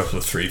trot a couple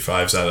of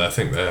 3-5s out there. I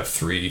think they have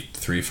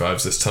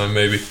 3-5s this time,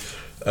 maybe.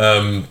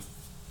 And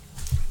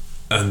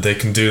they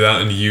can do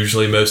that, and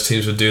usually most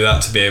teams would do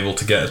that to be able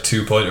to get a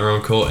 2-pointer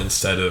on court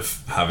instead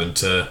of having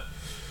to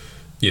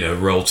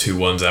roll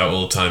 2-1s out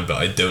all the time. But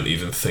I don't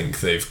even think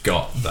they've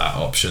got that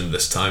option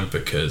this time,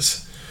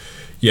 because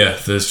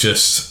there's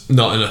just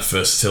not enough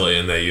versatility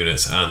in their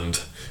units. And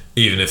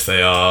even if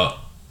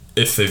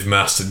they've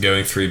mastered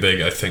going 3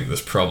 big, I think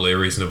there's probably a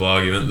reasonable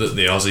argument that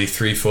the Aussie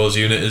 3-4s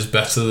unit is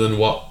better than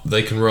what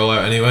they can roll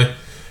out anyway.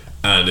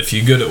 And if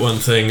you're good at one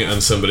thing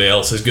and somebody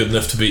else is good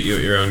enough to beat you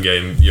at your own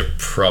game, you're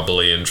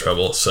probably in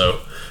trouble.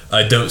 So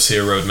I don't see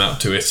a roadmap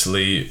to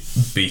Italy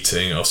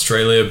beating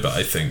Australia, but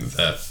I think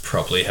they're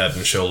probably head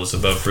and shoulders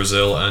above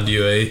Brazil and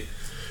UAE.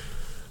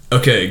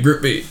 Okay,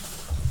 Group B.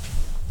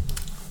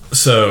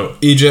 So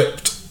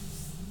Egypt,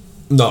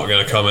 not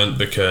going to comment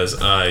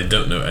because I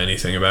don't know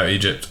anything about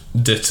Egypt.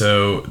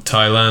 Ditto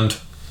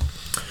Thailand.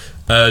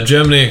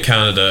 Germany and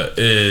Canada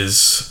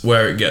is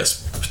where it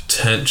gets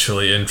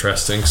potentially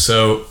interesting.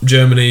 So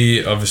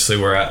Germany, obviously,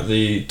 were at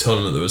the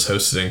tournament that was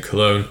hosted in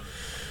Cologne.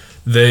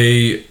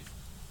 They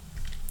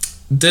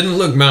didn't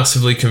look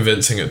massively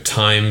convincing at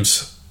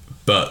times,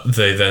 but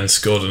they then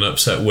scored an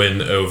upset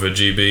win over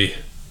GB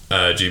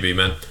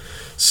men.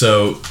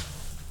 So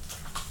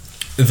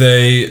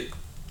they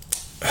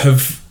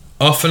have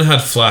often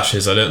had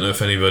flashes. I don't know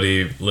if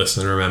anybody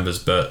listening remembers,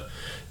 but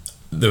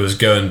there was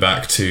going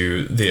back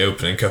to the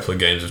opening couple of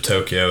games of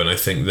Tokyo, and I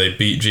think they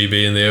beat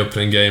GB in the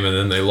opening game, and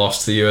then they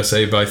lost the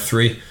USA by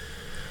 3.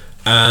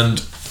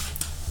 And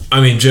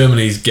I mean,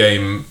 Germany's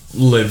game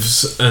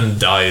lives and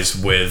dies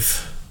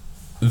with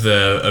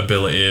the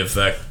ability of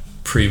their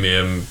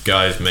premium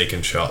guys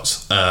making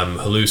shots.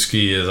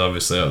 Haluski is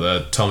obviously out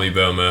there. Tommy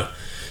Boehmer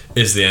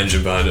is the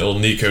engine behind it all.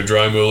 Nico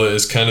Dreimüller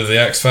is kind of the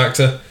X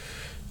factor.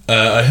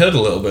 I heard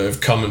a little bit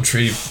of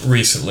commentary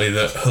recently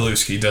that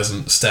Haluski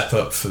doesn't step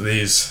up for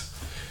these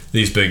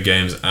big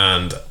games,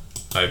 and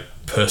I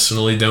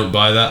personally don't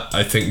buy that.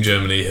 I think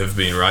Germany have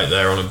been right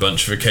there on a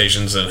bunch of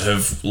occasions and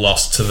have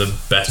lost to the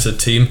better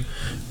team.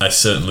 I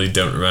certainly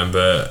don't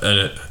remember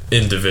an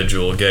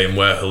individual game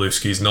where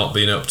Haluski's not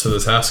been up to the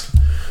task.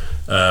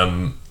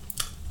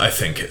 I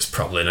think it's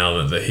probably an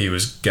element that he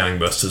was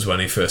gangbusters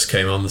when he first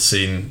came on the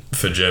scene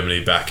for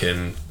Germany back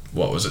in,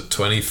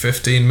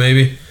 2015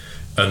 maybe?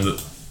 And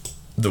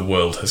the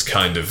world has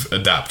kind of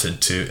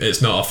adapted to...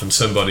 It's not often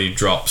somebody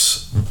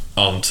drops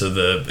onto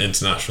the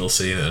international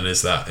scene and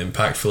is that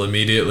impactful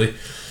immediately.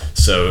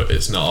 So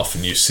it's not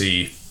often you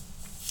see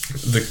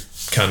the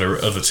kind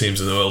of other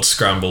teams in the world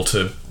scramble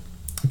to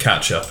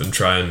catch up and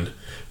try and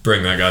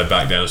bring that guy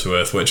back down to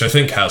earth, which I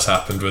think has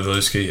happened with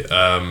Holuski.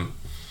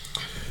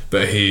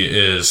 But he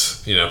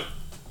is, in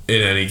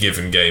any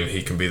given game,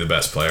 he can be the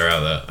best player out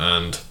there.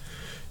 And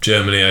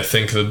Germany, I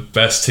think, the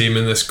best team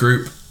in this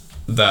group.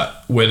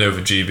 That win over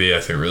GB,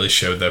 I think, really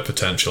showed their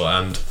potential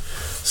and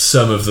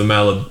some of the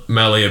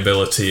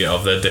malleability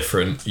of their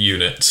different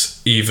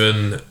units.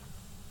 Even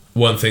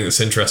one thing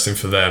that's interesting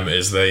for them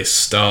is they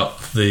start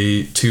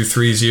the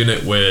 2-3s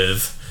unit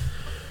with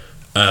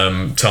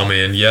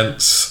Tommy and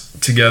Jens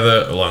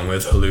together, along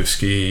with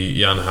Holuski,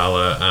 Jan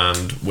Haller,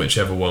 and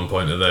whichever one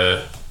pointer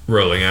they're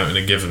rolling out in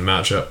a given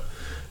matchup.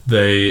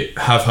 They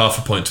have half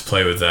a point to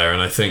play with there,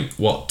 and I think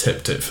what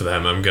tipped it for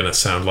them, I'm going to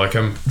sound like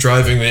I'm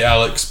driving the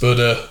Alex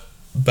Buddha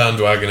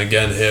bandwagon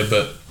again here,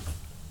 but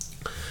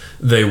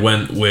they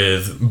went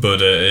with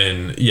Buddha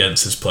in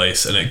Jens's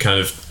place, and it kind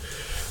of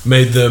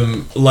made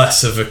them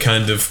less of a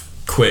kind of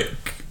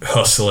quick,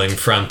 hustling,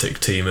 frantic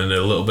team and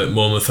a little bit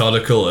more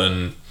methodical.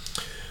 And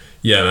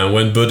yeah, man,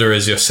 when Buddha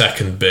is your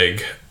second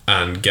big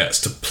and gets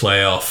to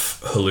play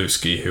off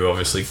Holuski, who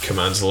obviously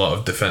commands a lot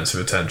of defensive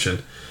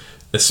attention,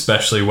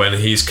 especially when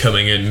he's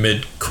coming in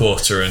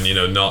mid-quarter and,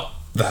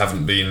 there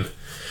haven't been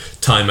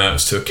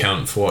timeouts to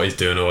account for what he's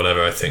doing or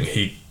whatever, I think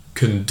he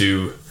can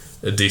do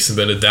a decent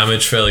bit of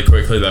damage fairly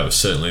quickly. That was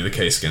certainly the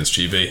case against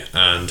GB,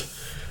 and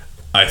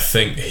I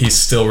think he's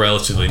still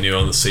relatively new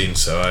on the scene,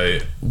 so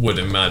I would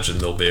imagine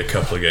there'll be a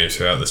couple of games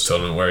throughout this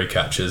tournament where he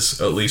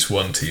catches at least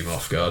one team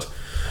off guard.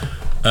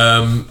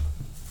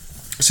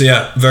 So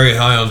yeah, very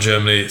high on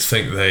Germany.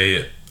 Think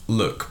they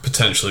look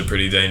potentially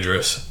pretty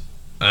dangerous.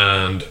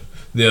 And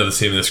the other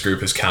team in this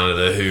group is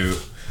Canada, who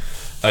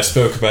I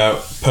spoke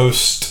about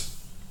post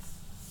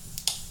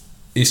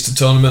Easter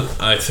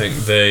tournament. I think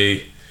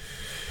they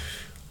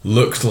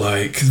looked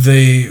like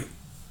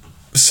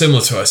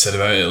similar to what I said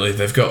about Italy,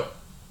 they've got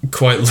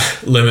quite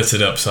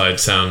limited upside.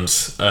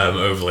 Sounds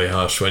overly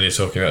harsh when you're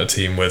talking about a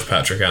team with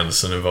Patrick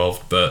Anderson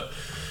involved, but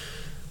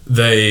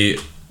they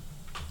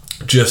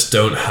just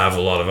don't have a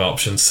lot of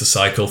options to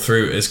cycle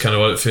through, is kind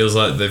of what it feels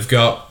like. They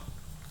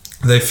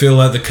feel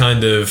like the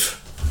kind of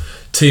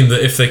team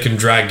that if they can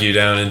drag you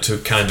down into a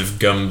kind of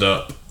gummed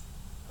up,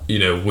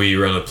 we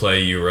run a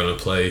play, you run a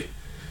play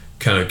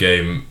kind of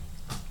game,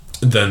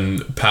 then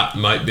Pat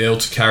might be able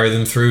to carry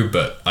them through.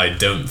 But I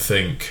don't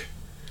think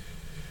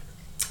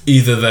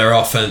either their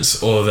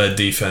offense or their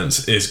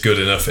defense is good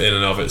enough in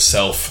and of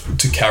itself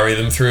to carry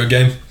them through a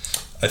game.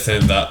 I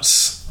think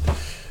that's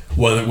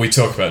when we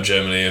talk about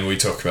Germany and we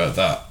talk about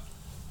that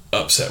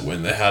upset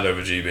win they had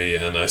over GB,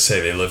 and I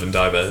say they live and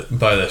die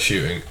by their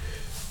shooting.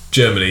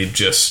 Germany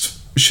just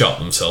shot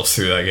themselves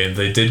through that game.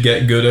 They did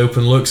get good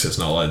open looks. It's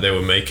not like they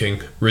were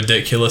making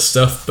ridiculous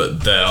stuff,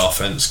 but their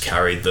offense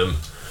carried them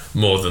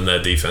more than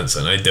their defense,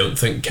 and I don't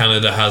think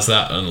Canada has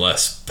that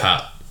unless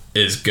Pat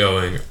is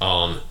going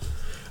on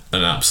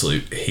an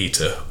absolute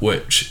heater,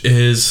 which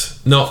is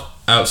not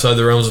outside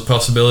the realms of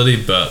possibility.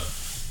 But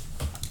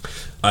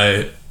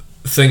I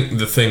think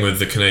the thing with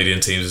the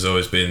Canadian teams has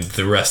always been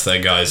the rest of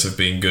their guys have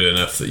been good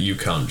enough that you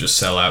can't just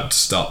sell out to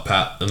stop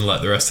Pat and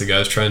let the rest of the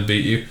guys try and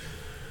beat you.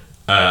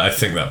 I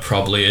think that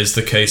probably is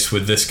the case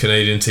with this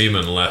Canadian team,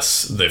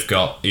 unless they've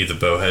got either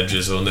Bo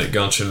Hedges or Nick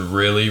Gonchin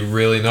really,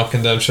 really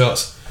knocking down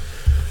shots.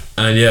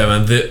 And yeah,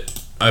 man,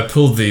 I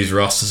pulled these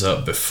rosters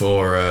up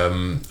before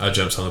I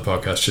jumped on the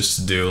podcast just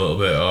to do a little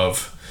bit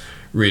of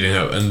reading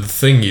up. And the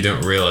thing you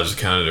don't realise with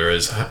Canada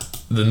is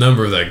the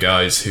number of their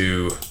guys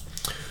who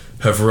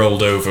have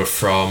rolled over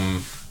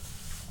from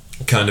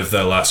kind of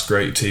their last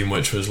great team,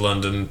 which was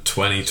London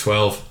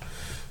 2012.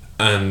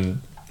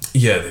 And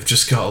yeah, they've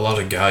just got a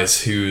lot of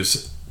guys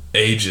whose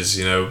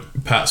ages,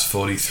 Pat's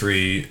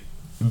 43,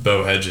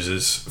 Bo Hedges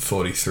is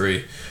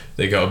 43.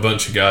 They got a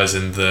bunch of guys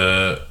in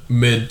the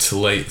mid to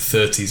late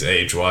 30s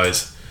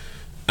age-wise,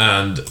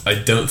 and I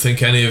don't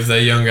think any of their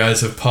young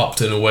guys have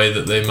popped in a way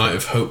that they might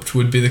have hoped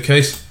would be the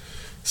case.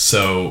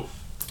 So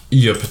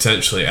you're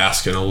potentially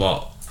asking a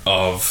lot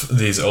of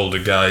these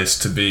older guys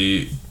to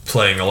be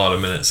playing a lot of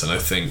minutes, and I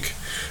think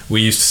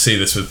we used to see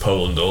this with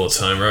Poland all the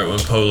time, right? When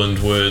Poland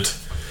would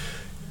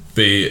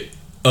be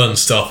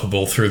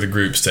unstoppable through the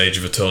group stage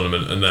of a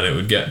tournament, and then it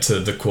would get to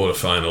the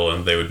quarterfinal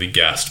and they would be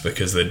gassed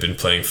because they'd been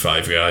playing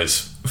 5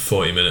 guys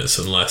 40 minutes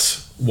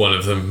unless one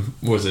of them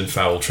was in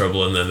foul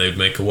trouble, and then they'd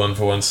make a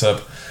 1-for-1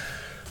 sub.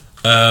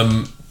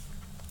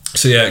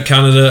 So yeah,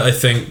 Canada I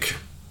think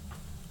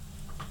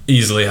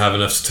easily have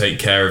enough to take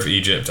care of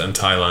Egypt and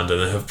Thailand,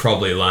 and they have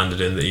probably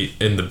landed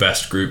in the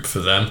best group for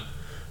them.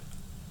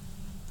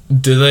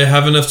 Do they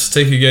have enough to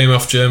take a game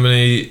off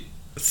Germany?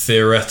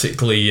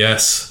 Theoretically,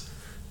 yes.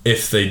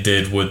 If they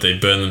did, would they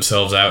burn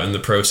themselves out in the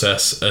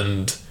process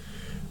and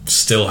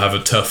still have a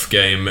tough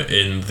game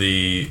in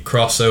the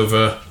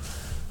crossover.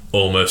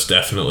 Almost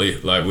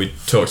definitely. Like we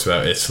talked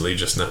about Italy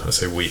just now. I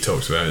say we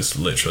talked about, it's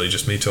literally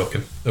just me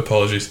talking.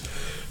 Apologies.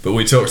 But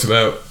we talked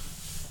about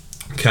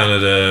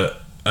Canada,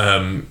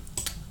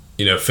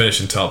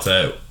 finishing top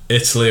there.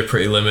 Italy are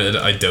pretty limited.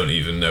 I don't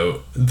even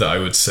know that I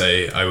would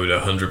say I would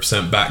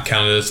 100% back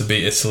Canada to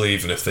beat Italy,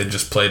 even if they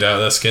just played out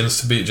their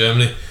skins to beat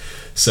Germany.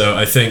 So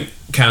I think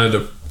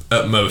Canada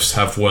at most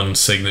have one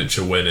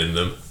signature win in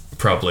them,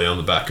 probably on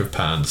the back of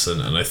Pat Anderson,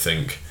 and I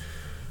think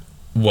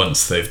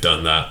once they've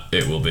done that,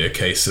 it will be a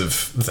case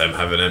of them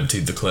having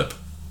emptied the clip.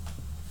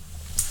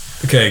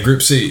 Okay,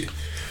 Group C.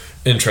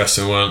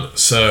 Interesting one.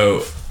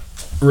 So,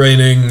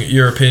 reigning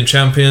European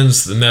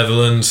champions, the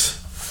Netherlands.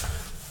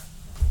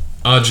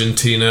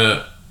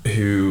 Argentina,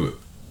 who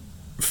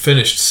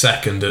finished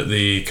second at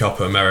the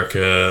Copa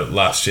America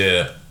last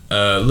year.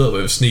 A little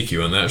bit of a sneaky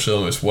one. They actually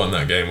almost won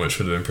that game, which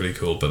would have been pretty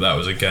cool, but that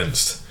was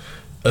against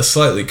a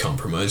slightly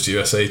compromised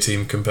USA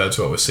team compared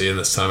to what we're seeing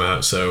this time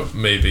out, so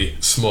maybe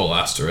small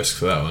asterisk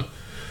for that one.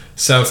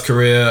 South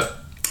Korea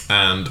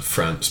and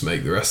France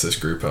make the rest of this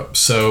group up.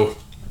 So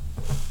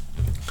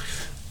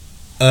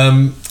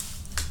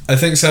I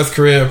think South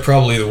Korea are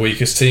probably the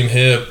weakest team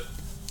here.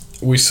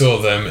 We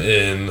saw them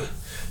in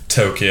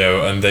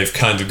Tokyo and they've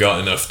kind of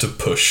got enough to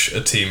push a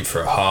team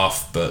for a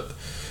half, but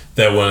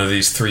they're one of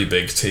these three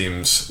big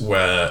teams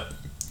where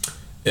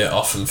it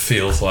often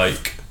feels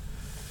like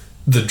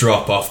the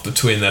drop off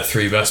between their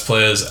three best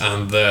players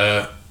and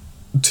their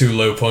two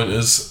low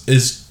pointers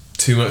is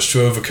too much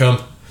to overcome.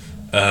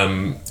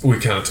 We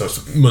kind of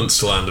talked,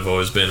 Munsterland have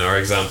always been our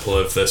example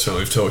of this when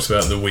we've talked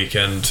about the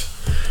weekend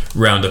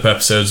roundup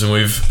episodes and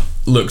we've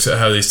looked at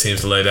how these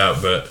teams are laid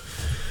out, but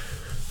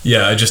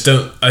yeah,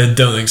 I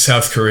don't think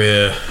South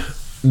Korea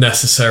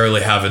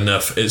necessarily have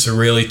enough. It's a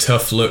really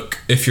tough look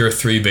if you're a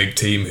three big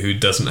team who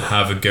doesn't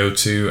have a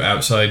go-to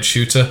outside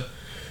shooter.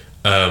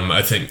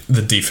 I think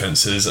the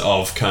defenses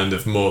of kind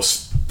of more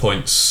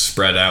points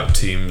spread out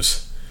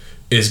teams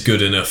is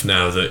good enough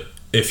now that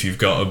if you've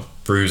got a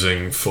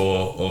bruising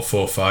 4 or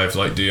 4-5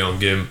 like De Jong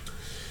Kim,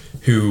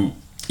 who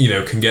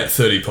can get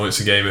 30 points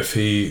a game if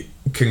he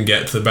can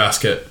get to the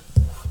basket,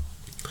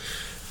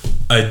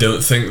 I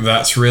don't think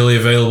that's really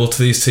available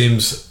to these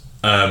teams.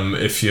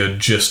 If you're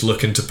just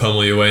looking to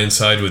pummel your way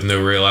inside with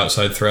no real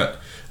outside threat.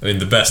 I mean,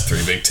 the best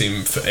three big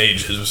team for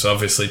ages was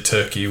obviously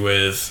Turkey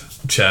with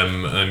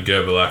Cem and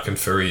Gerbalak and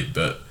Farid,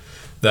 but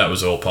that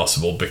was all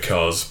possible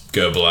because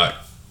Gerbalak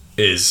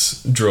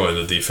is drawing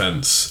the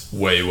defense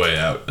way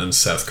out and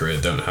South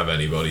Korea don't have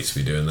anybody to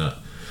be doing that.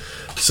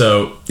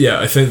 So yeah,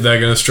 I think they're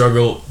going to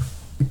struggle.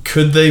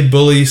 Could they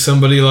bully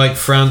somebody like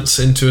France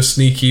into a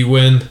sneaky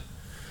win?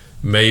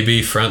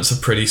 Maybe. France are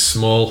pretty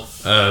small.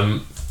 I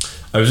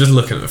was just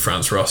looking at the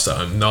France roster.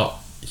 I'm not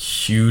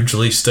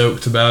hugely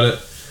stoked about it.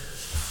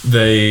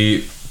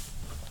 They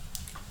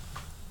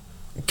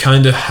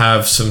kind of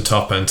have some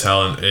top end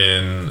talent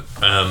in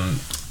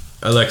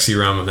Alexis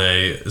Ramone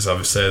is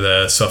obviously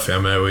there,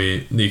 Sofiane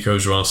Mewi, Nico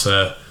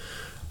Jouancer.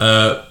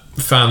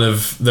 Fan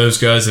of those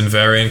guys in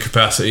varying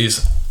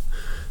capacities.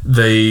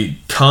 They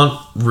can't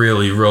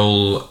really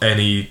roll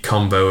any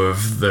combo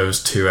of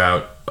those two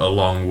out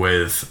along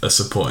with a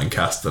supporting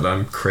cast that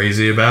I'm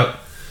crazy about.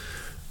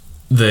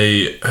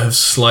 They have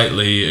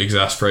slightly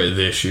exasperated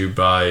the issue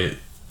by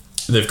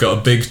they've got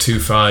a big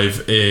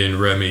 2-5 in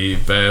Remy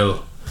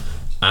Bale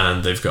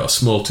and they've got a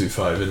small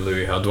 2-5 in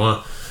Louis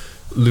Hardouin.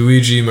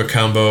 Luigi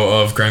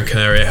Macambo of Gran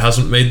Canaria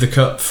hasn't made the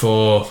cut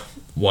for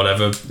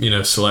whatever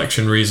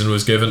selection reason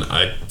was given.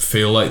 I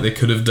feel like they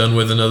could have done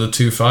with another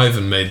 2-5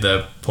 and made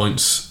their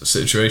points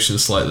situation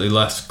slightly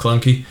less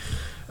clunky.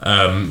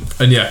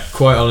 And yeah,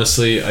 quite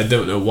honestly, I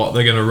don't know what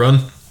they're going to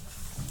run.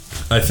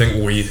 I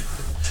think we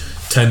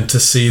tend to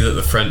see that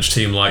the French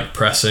team like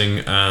pressing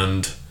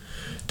and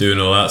doing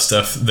all that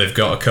stuff. They've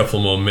got a couple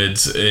more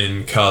mids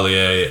in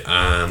Carlier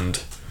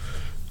and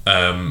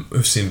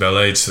Hussein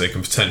Belaid, so they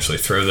can potentially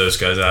throw those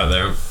guys out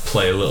there and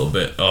play a little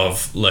bit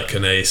of Le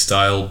Canet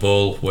style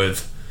ball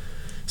with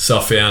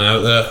Sofiane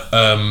out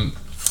there.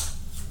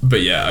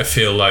 But yeah, I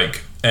feel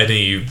like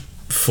any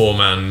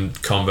four-man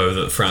combo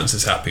that France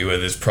is happy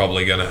with is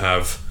probably going to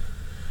have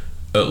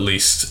at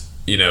least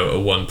a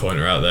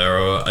one-pointer out there,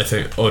 or I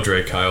think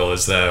Audrey Kyle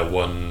is there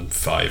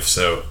 1-5,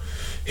 so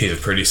he's a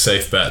pretty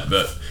safe bet.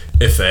 But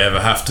if they ever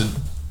have to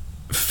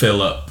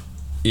fill up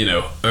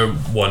a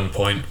 1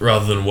 point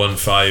rather than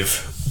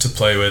 1-5 to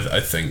play with,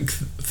 I think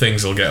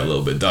things will get a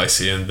little bit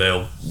dicey and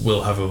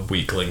will have a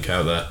weak link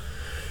out there.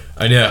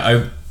 And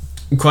yeah,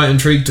 I'm quite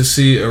intrigued to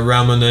see a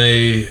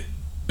Ramone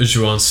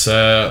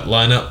Jouancer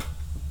lineup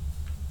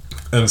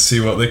and see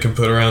what they can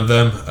put around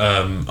them.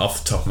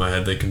 Off the top of my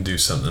head, they can do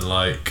something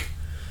like,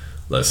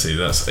 let's see,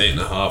 that's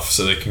 8.5,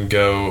 so they can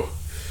go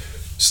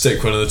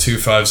stick one of the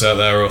 2-5s out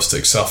there or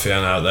stick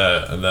Sofiane out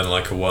there and then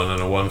like a 1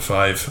 and a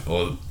 1-5,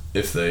 or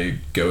if they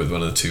go with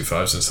one of the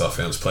 2-5s in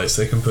Sofiane's place,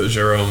 they can put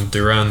Jerome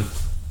Duran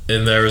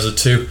in there as a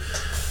 2.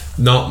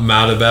 Not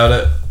mad about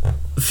it.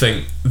 I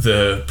think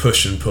the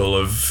push and pull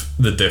of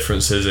the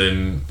differences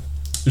in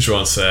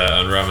Juan Serre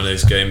and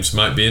Ramene's games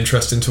might be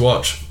interesting to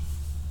watch.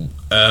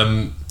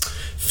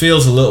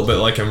 Feels a little bit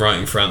like I'm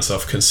writing France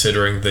off,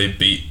 considering they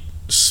beat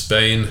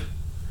Spain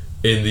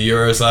in the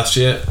Euros last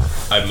year.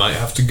 I might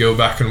have to go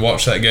back and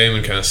watch that game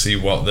and kind of see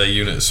what their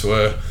units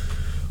were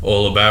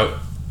all about.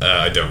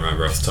 I don't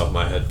remember off the top of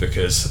my head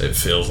because it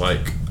feels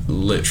like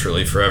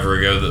literally forever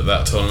ago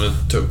that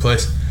tournament took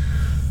place.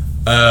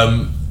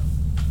 But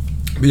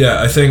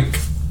yeah, I think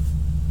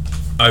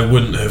I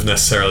wouldn't have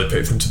necessarily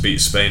picked them to beat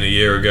Spain a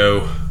year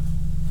ago,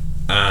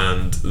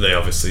 and they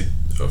obviously,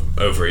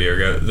 over a year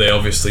ago, they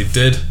obviously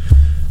did,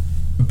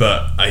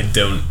 but I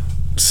don't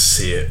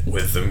see it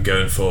with them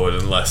going forward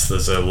unless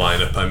there's a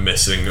lineup I'm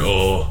missing,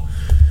 or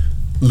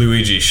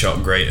Luigi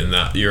shot great in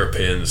that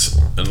Europeans,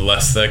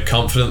 unless they're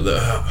confident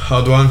that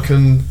Hardouin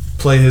can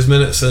play his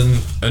minutes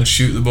and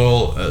shoot the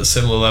ball at a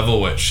similar level,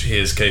 which he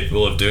is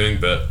capable of doing,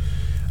 but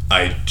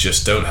I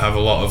just don't have a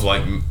lot of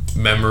like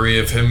memory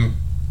of him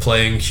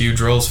playing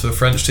huge roles for the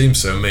French team,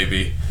 so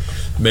maybe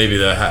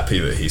they're happy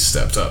that he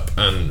stepped up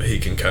and he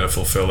can kind of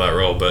fulfill that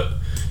role. But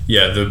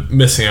yeah, the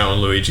missing out on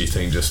Luigi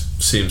thing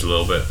just seems a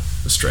little bit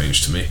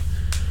strange to me.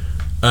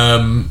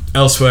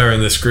 Elsewhere in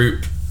this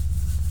group,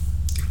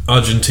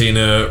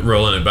 Argentina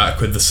rolling it back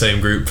with the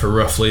same group for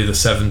roughly the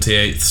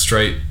 78th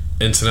straight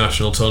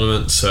international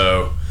tournament,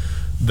 so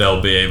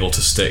they'll be able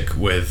to stick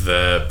with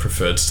their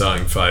preferred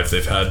starting five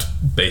they've had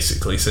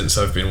basically since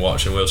I've been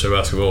watching wheelchair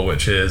basketball,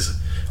 which is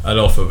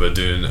Adolphe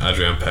Baudoun,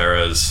 Adrien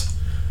Perez,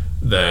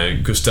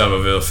 then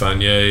Gustavo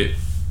Villefanier,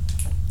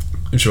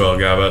 Joel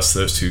Gabas,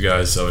 those two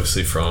guys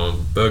obviously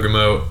from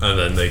Bergamo, and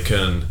then they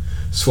can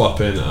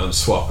swap in and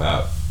swap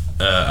out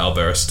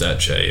Albert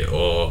Esteche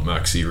or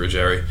Maxi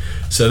Ruggeri.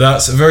 So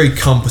that's a very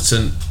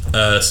competent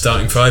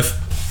starting five,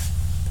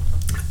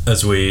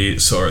 as we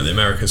saw at the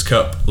America's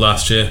Cup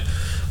last year.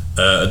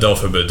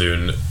 Adolphe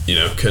Baudoun,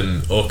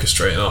 can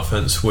orchestrate an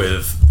offense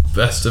with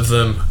best of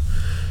them,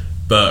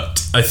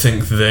 but I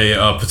think they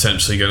are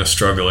potentially going to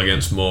struggle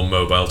against more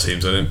mobile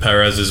teams. I think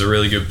Perez is a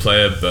really good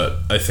player, but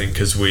I think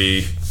as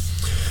we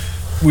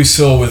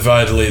saw with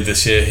Valladolid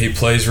this year, he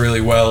plays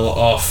really well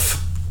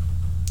off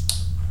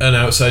an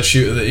outside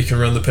shooter that he can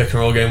run the pick and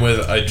roll game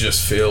with. I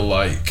just feel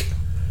like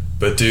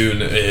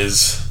Baudoun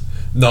is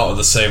not at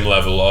the same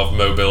level of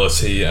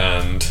mobility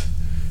and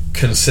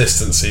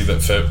consistency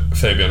that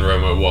Fabian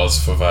Roma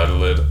was for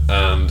Valladolid,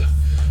 and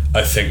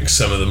I think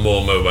some of the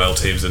more mobile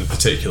teams, and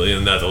particularly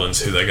in the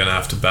Netherlands, who they're going to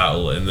have to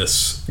battle in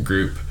this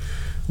group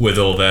with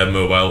all their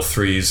mobile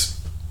threes,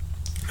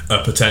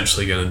 are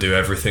potentially going to do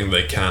everything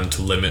they can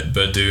to limit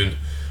Baudoun,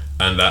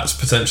 and that's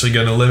potentially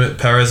going to limit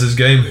Perez's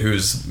game,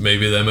 who's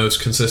maybe their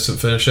most consistent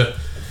finisher.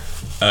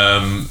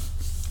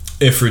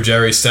 If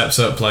Ruggeri steps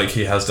up like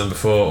he has done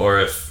before, or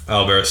if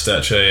Albert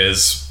Esteche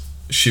is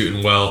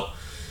shooting well,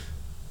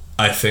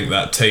 I think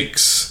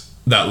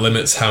that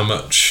limits how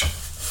much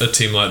a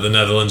team like the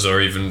Netherlands, or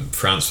even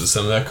France with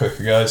some of their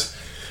quicker guys,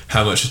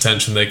 how much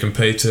attention they can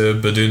pay to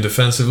Baudoun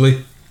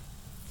defensively.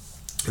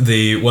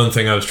 The one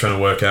thing I was trying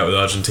to work out with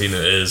Argentina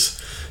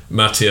is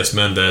Matias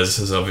Mendes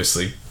has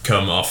obviously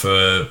come off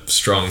a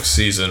strong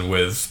season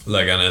with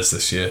Leganés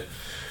this year,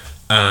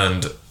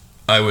 and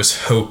I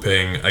was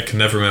hoping, I can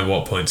never remember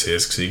what points he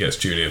is because he gets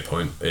junior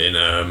point in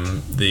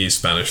the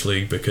Spanish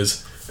league,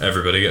 because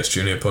everybody gets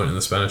junior point in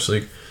the Spanish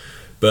league,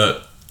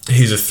 but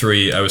he's a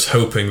 3. I was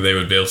hoping they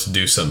would be able to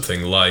do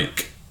something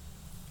like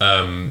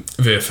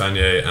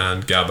Villefanier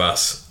and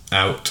Gabas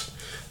out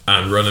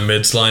and run a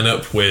mids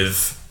lineup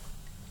with,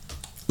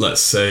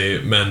 let's say,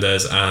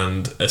 Mendes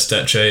and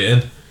Esteche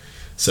in.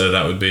 So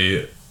that would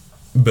be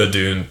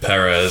Baudoun,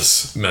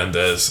 Perez,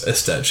 Mendes,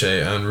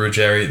 Esteche and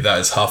Ruggeri. That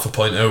is half a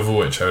point over,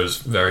 which I was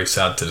very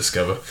sad to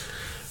discover.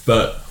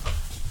 But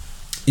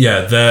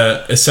yeah,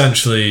 they're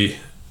essentially,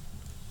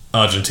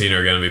 Argentina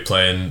are going to be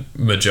playing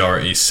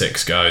majority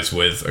 6 guys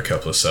with a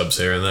couple of subs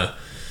here and there.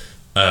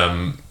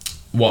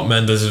 What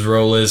Mendes'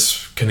 role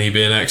is, can he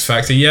be an X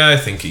factor? Yeah, I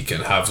think he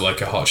can have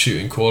like a hot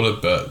shooting quarter,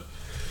 but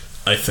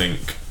I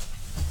think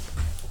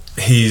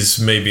he's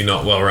maybe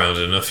not well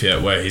rounded enough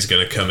yet where he's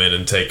going to come in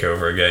and take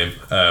over a game,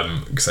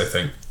 because I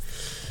think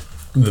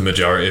the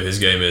majority of his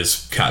game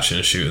is catching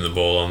and shooting the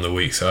ball on the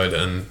weak side,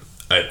 and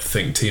I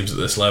think teams at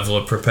this level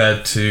are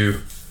prepared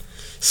to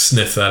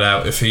sniff that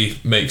out if he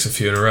makes a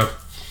few in a row.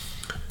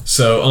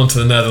 So on to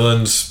the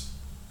Netherlands.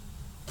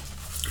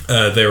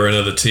 They were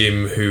another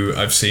team who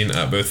I've seen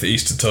at both the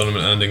Easter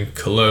tournament and in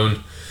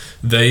Cologne.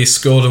 They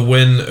scored a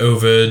win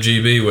over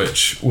GB,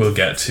 which we'll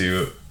get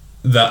to.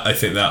 That, I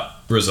think that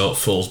result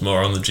falls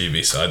more on the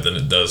GB side than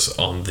it does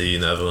on the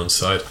Netherlands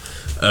side.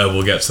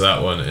 We'll get to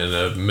that one in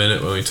a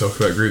minute when we talk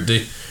about Group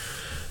D.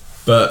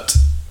 But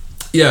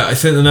yeah, I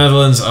think the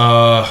Netherlands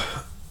are,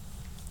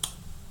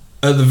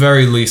 at the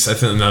very least, I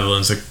think the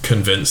Netherlands are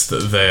convinced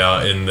that they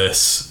are in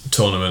this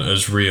tournament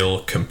as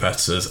real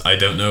competitors. I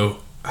don't know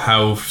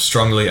how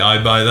strongly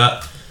I buy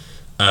that.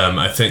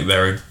 I think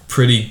they're a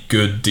pretty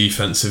good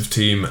defensive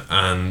team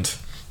and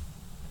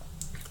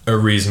a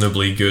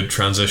reasonably good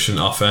transition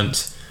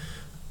offense.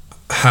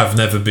 Have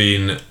never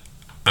been,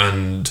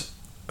 and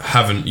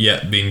haven't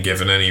yet been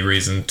given any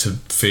reason to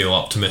feel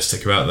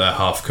optimistic about their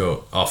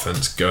half-court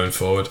offense going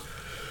forward.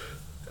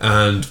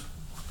 And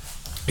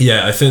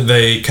yeah, I think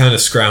they kind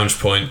of scrounge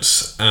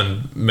points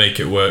and make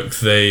it work.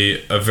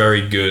 They are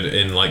very good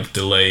in like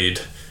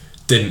delayed,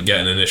 didn't get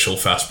an initial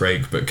fast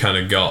break, but kind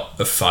of got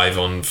a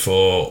 5-on-4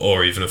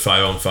 or even a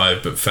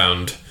 5-on-5, but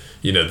found,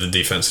 the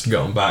defense had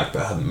gotten back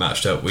but hadn't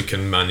matched up. We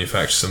can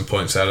manufacture some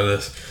points out of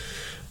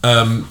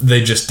this.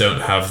 They just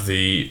don't have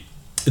the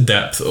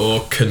depth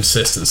or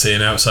consistency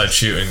in outside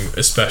shooting,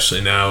 especially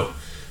now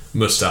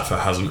Mustafa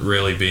hasn't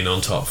really been on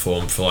top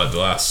form for like the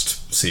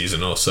last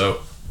season or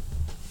so.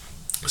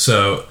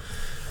 So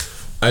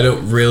I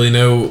don't really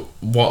know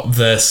what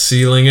their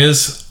ceiling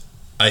is.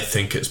 I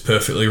think it's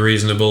perfectly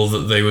reasonable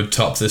that they would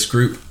top this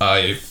group.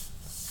 I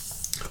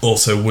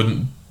also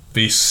wouldn't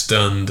be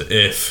stunned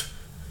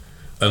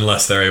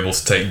unless they're able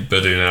to take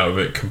Badoon out of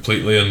it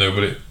completely and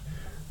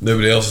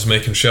nobody else is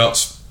making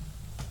shots,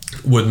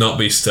 would not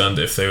be stunned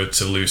if they were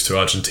to lose to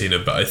Argentina.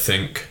 But I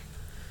think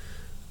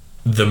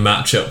the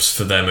matchups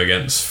for them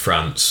against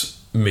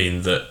France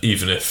mean that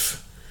even if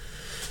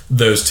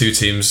those two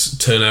teams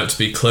turn out to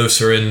be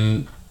closer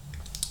in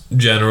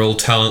general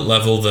talent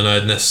level than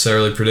I'd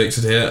necessarily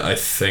predicted here, I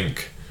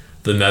think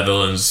the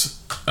Netherlands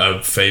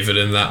are favoured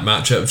in that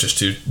matchup just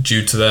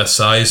due to their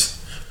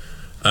size.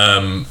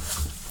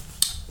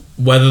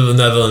 Whether the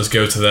Netherlands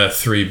go to their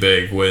three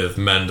big with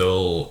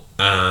Mendel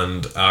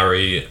and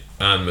Ari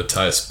and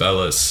Matthias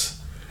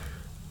Bellis,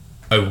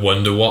 I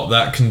wonder what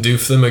that can do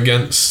for them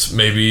against,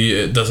 maybe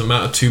it doesn't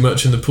matter too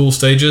much in the pool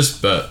stages,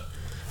 but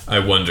I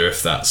wonder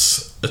if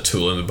that's a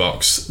tool in the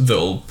box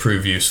that'll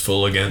prove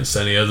useful against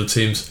any other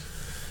teams.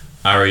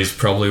 Ari's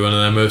probably one of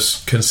their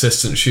most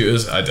consistent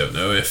shooters. I don't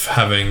know if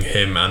having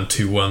him and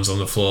 2 ones on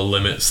the floor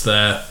limits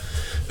their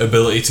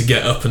ability to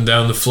get up and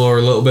down the floor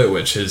a little bit,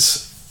 which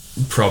is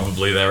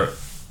probably their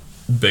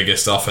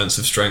biggest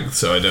offensive strength,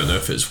 so I don't know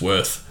if it's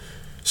worth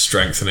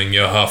strengthening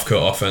your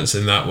half-court offense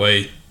in that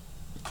way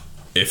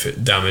if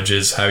it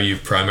damages how you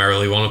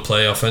primarily want to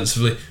play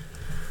offensively.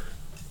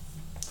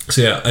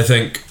 So yeah, I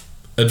think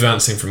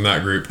advancing from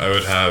that group, I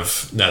would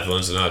have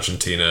Netherlands and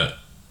Argentina.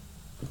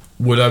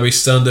 Would I be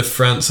stunned if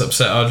France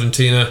upset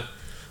Argentina?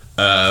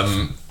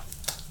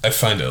 I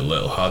find it a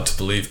little hard to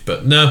believe,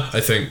 but no,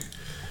 I think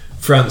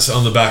France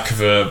on the back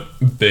of a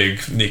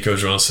big Nico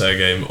Johnson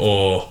game,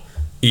 or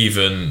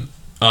even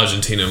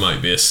Argentina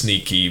might be a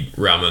sneaky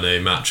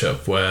Ramone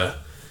matchup where,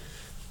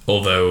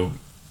 although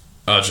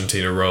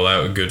Argentina roll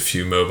out a good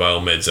few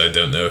mobile mids, I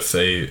don't know if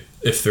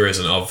there is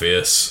an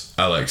obvious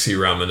Alexis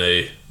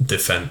Ramone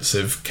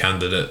defensive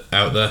candidate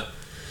out there.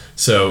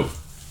 So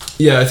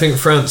yeah, I think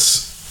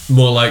France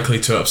more likely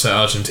to upset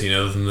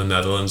Argentina than the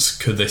Netherlands.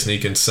 Could they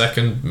sneak in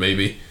second?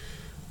 Maybe.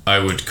 I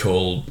would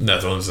call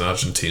Netherlands and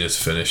Argentina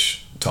to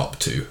finish top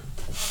 2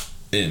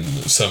 in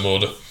some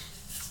order.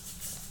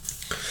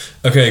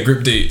 Okay,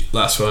 Group D,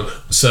 last one.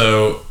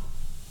 So,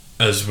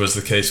 as was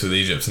the case with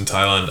Egypt and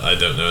Thailand, I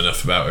don't know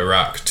enough about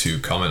Iraq to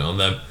comment on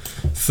them.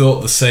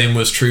 Thought the same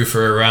was true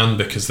for Iran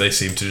because they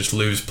seem to just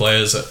lose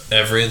players at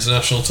every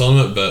international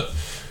tournament, but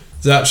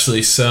there's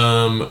actually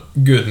some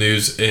good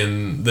news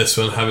in this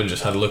one, having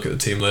just had a look at the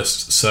team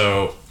list.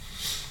 So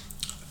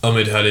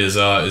Omid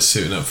Hadiazar is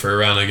suiting up for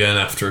Iran again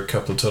after a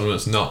couple of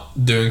tournaments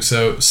not doing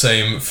so.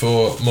 Same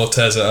for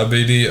Morteza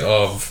Abidi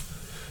of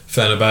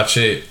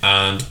Fenerbahce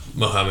and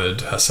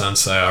Mohamed Hassan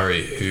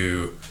Sayari,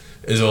 who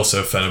is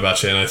also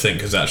Fenerbahce and I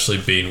think has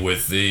actually been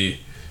with the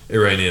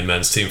Iranian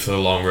men's team for the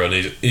long run,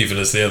 even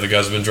as the other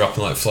guys have been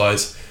dropping like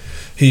flies.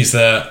 He's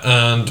there,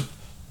 and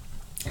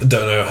I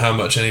don't know how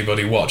much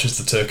anybody watches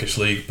the Turkish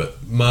league,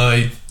 but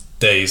my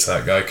days,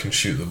 that guy can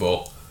shoot the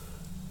ball.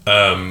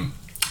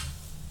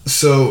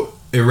 So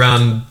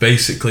Iran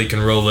basically can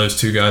roll those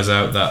two guys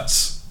out.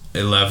 That's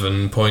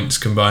 11 points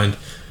combined.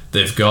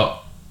 They've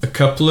got a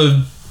couple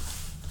of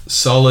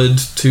solid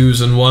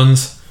 2s and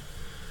 1s,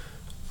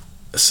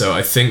 so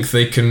I think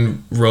they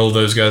can roll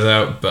those guys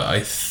out, but I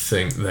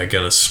think they're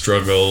going to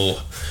struggle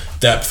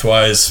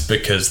depth-wise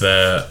because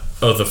their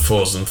other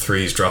 4s and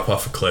 3s drop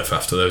off a cliff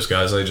after those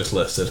guys I just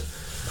listed.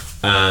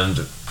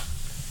 And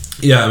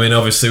yeah, I mean,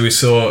 obviously we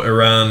saw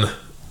Iran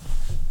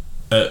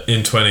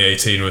in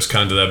 2018 was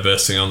kind of their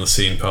bursting on the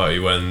scene party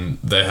when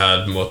they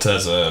had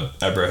Morteza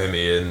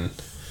Ebrahimi in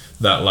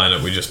that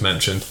lineup we just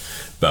mentioned.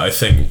 But I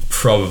think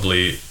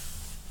probably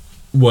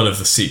one of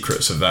the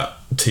secrets of that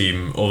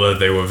team, although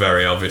they were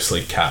very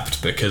obviously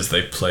capped because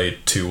they played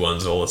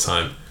 2-1s all the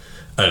time,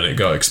 and it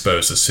got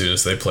exposed as soon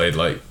as they played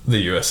like the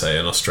USA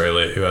and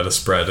Australia, who had a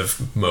spread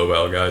of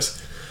mobile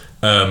guys.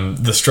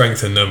 The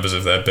strength in numbers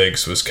of their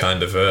bigs was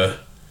kind of an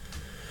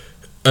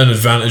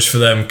advantage for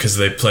them because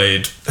they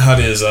played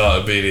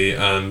Hadiazar, Abidi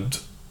and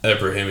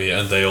Ebrahimi,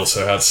 and they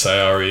also had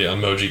Sayari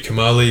and Moji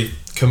Kamali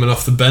coming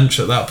off the bench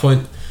at that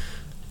point.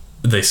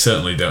 They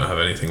certainly don't have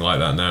anything like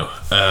that now.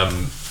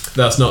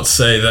 That's not to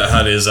say that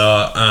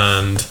Hadiazar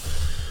and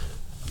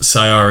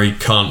Sayari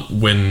can't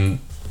win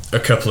a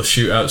couple of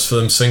shootouts for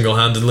them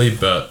single-handedly,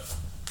 but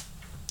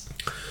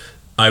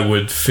I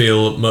would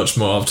feel much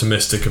more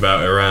optimistic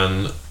about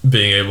Iran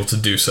being able to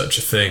do such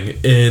a thing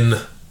in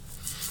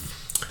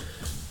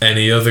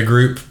any other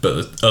group, but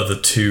the other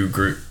two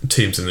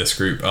teams in this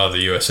group are the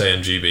USA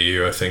and GB,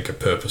 who I think are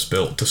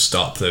purpose-built to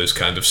stop those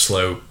kind of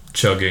slow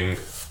chugging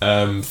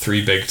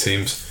three big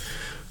teams.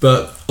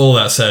 But all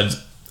that said,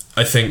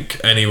 I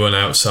think anyone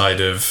outside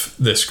of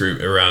this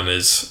group, Iran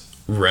is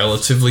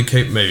relatively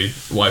capable. Maybe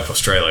wipe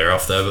Australia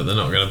off there, but they're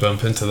not going to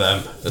bump into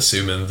them,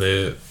 assuming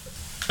the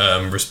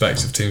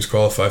respective teams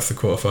qualify for the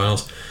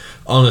quarterfinals.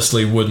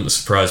 Honestly, wouldn't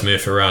surprise me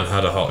if Iran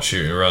had a hot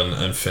shooting run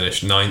and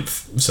finished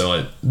 9th, so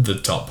like the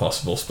top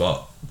possible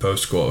spot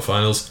post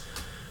quarterfinals.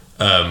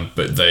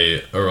 But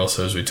they are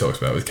also, as we talked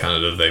about with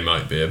Canada, they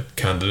might be a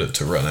candidate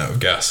to run out of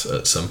gas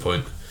at some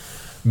point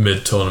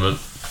mid-tournament.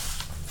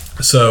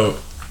 So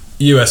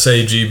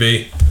USA,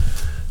 GB,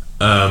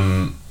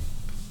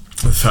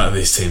 the fact that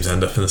these teams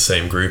end up in the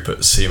same group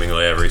at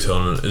seemingly every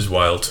tournament is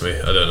wild to me.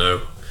 I don't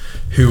know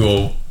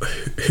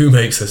who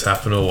makes this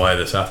happen or why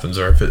this happens,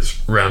 or if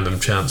it's random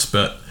chance,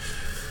 but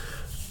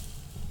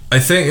I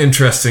think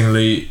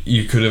interestingly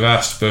you could have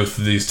asked both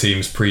of these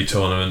teams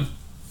pre-tournament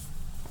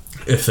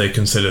if they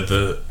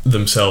considered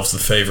themselves the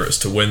favourites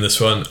to win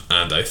this one,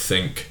 and I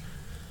think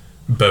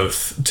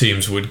both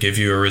teams would give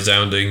you a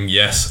resounding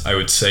yes. I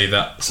would say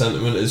that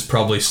sentiment is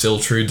probably still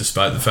true,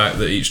 despite the fact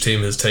that each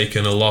team has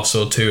taken a loss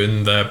or two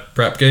in their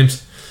prep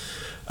games.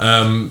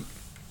 I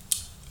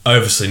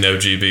obviously know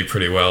GB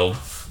pretty well,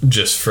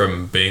 just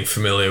from being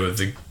familiar with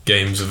the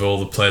games of all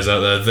the players out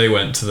there. They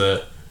went to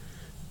the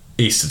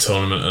Easter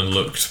tournament and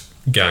looked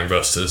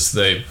gangbusters.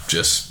 They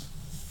just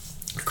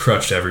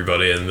crushed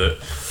everybody, and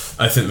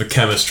I think the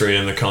chemistry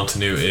and the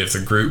continuity of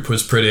the group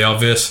was pretty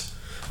obvious,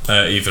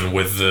 even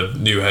with the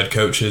new head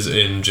coaches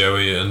in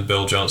Joey and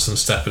Bill Johnson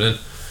stepping in.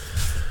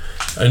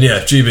 And yeah,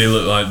 GB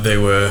looked like they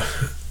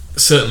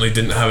certainly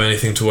didn't have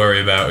anything to worry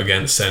about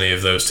against any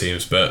of those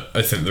teams, but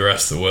I think the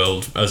rest of the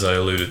world, as I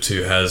alluded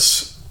to,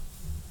 has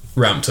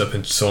ramped up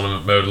into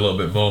tournament mode a little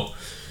bit more.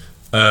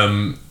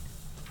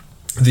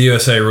 The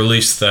USA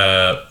released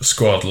their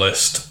squad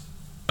list.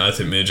 I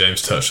think me and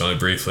James touched on it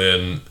briefly,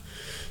 and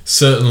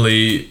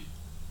certainly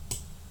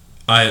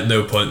I at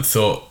no point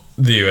thought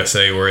the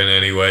USA were in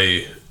any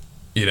way,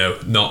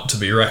 not to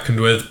be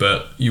reckoned with,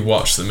 but you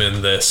watch them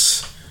in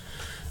this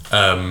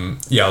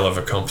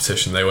Yalova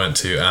competition they went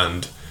to,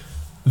 and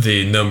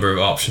the number of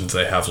options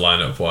they have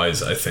lineup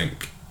wise, I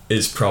think,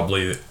 is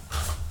probably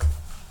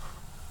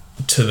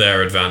to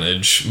their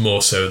advantage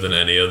more so than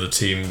any other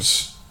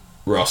team's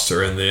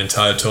roster in the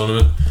entire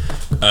tournament.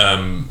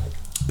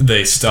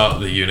 They start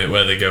the unit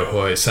where they go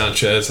Jorge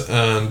Sanchez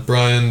and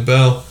Brian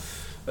Bell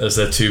as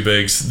their two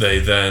bigs. They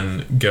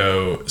then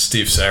go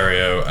Steve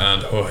Serio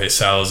and Jorge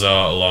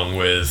Salazar, along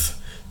with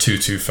 2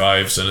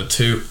 2-5s and a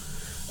 2.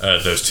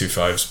 Those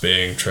 2-5s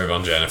being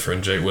Trayvon Jennifer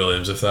and Jake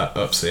Williams, if that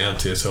ups the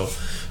ante at all.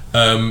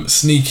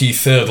 Sneaky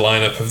third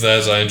lineup of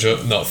theirs I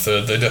enjoyed. Not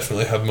third, they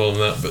definitely had more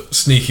than that, but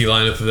sneaky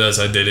lineup of theirs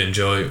I did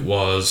enjoy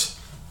was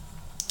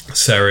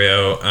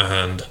Serio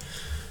and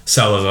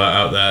Salazar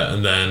out there,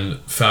 and then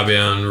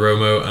Fabian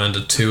Romo and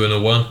a 2 and a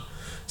 1.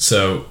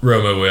 So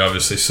Romo we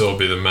obviously saw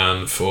be the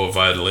man for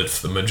Valladolid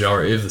for the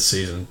majority of the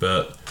season,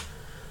 but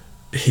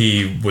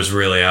he was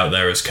really out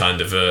there as kind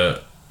of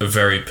a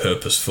very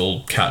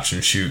purposeful catch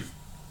and shoot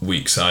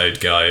weak side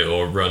guy,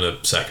 or run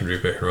a secondary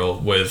pick and roll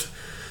with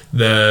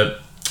their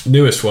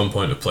newest 1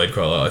 point have played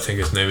quite a lot. I think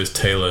his name is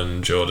Taylor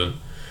Jordan,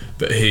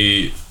 but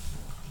he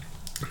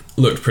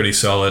looked pretty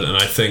solid, and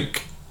I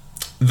think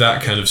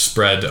that kind of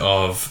spread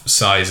of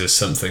size is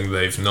something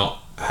they've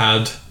not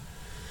had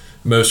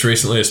most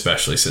recently,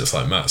 especially since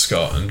like Matt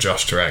Scott and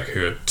Josh Turek,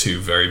 who are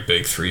two very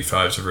big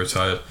 3-5s, have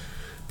retired.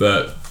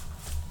 But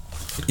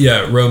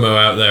yeah, Romo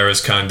out there is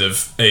kind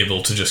of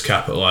able to just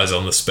capitalise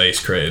on the space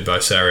created by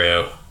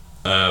Serio.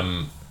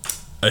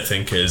 I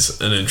think is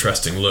an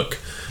interesting look.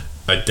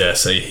 I dare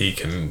say he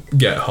can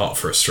get hot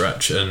for a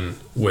stretch and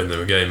win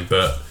them a game.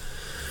 But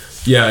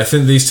yeah, I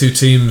think these two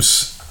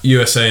teams,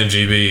 USA and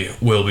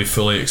GB, will be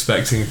fully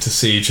expecting to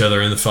see each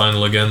other in the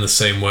final again, the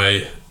same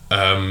way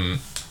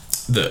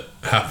that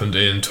happened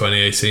in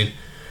 2018.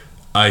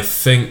 I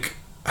think,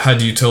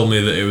 had you told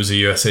me that it was a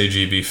USA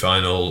GB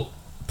final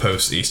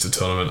post Easter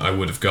tournament, I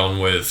would have gone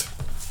with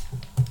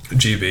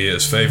GB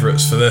as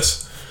favourites for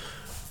this.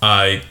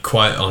 I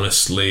quite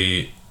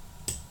honestly,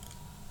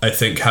 I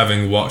think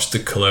having watched the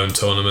Cologne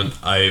tournament,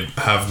 I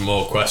have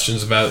more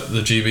questions about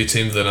the GB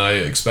team than I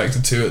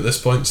expected to at this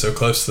point, so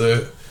close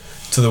to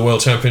the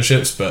World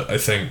Championships. But I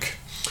think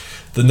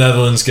the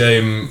Netherlands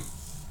game,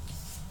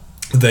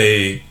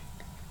 they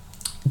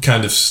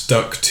kind of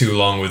stuck too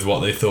long with what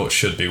they thought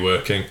should be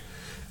working,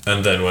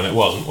 and then when it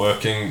wasn't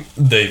working,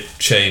 they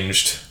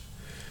changed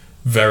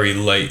very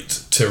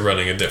late to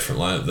running a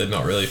different lineup. They'd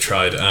not really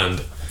tried,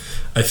 and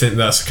I think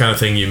that's the kind of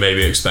thing you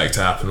maybe expect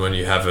to happen when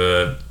you have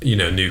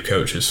new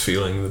coaches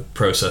feeling the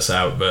process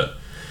out. But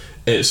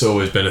it's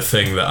always been a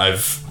thing that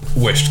I've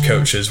wished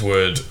coaches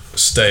would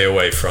stay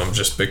away from,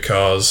 just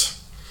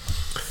because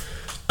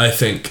I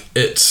think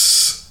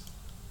it's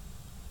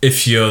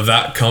if you're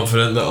that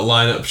confident that a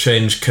lineup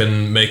change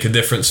can make a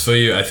difference for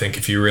you, I think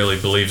if you really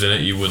believed in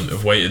it, you wouldn't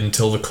have waited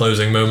until the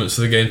closing moments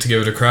of the game to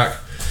give it a crack.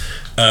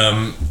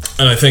 And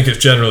I think it's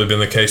generally been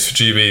the case for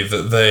GB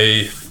that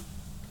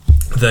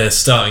their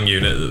starting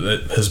unit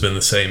that has been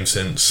the same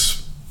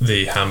since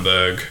the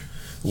Hamburg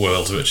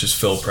Worlds, which is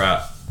Phil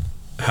Pratt,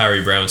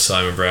 Harry Brown,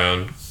 Simon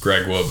Brown,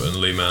 Greg Wubb and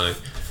Lee Manning.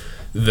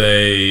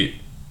 They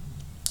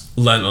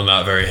lent on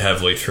that very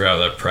heavily throughout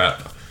their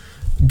prep.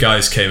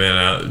 Guys came in and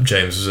out.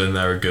 James was in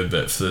there a good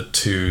bit for the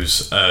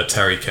twos.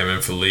 Terry came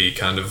in for Lee,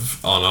 kind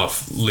of on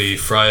off. Lee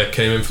Fryer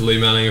came in for Lee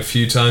Manning a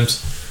few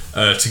times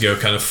to go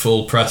kind of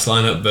full press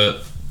lineup,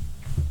 but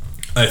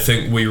I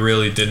think we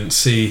really didn't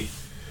see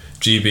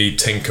GB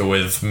tinker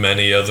with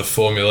many other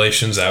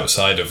formulations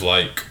outside of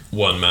like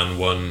one man,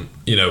 one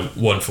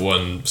for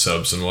one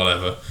subs and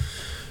whatever.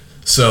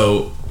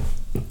 So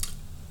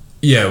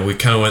yeah, we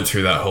kind of went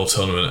through that whole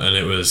tournament, and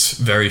it was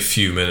very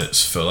few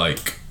minutes for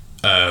like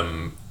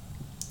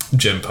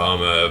Jim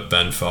Palmer,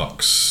 Ben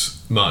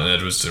Fox, Martin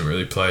Edwards didn't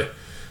really play.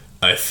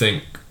 I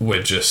think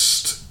we're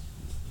just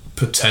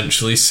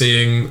potentially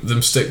seeing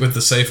them stick with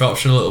the safe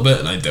option a little bit,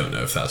 and I don't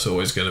know if that's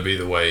always going to be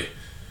the way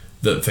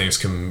that things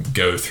can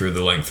go through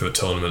the length of a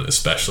tournament,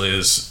 especially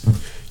as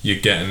you're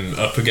getting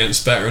up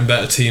against better and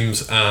better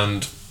teams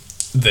and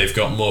they've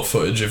got more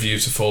footage of you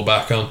to fall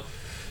back on.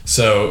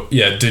 So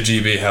yeah, do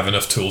GB have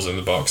enough tools in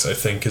the box, I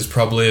think is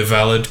probably a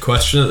valid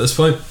question at this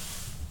point.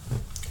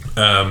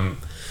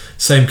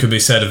 Same could be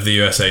said of the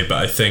USA, but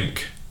I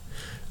think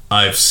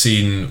I've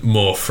seen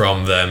more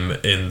from them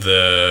in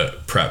the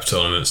prep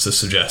tournaments to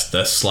suggest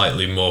they're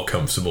slightly more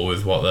comfortable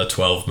with what their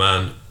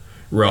 12-man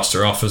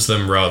roster offers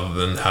them rather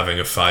than having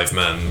a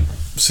 5-man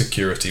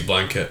security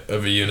blanket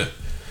of a unit.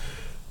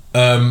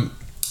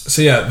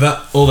 So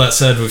yeah, all that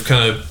said, we've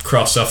kind of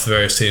crossed off the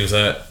various teams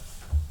there.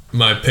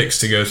 My picks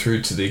to go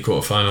through to the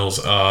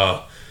quarterfinals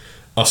are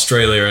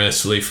Australia and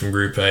Italy from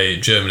Group A,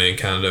 Germany and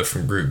Canada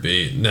from Group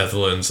B,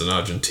 Netherlands and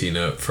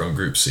Argentina from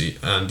Group C,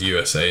 and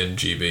USA and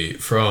GB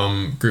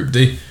from Group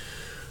D.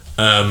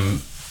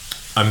 I'm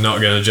not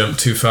going to jump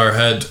too far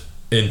ahead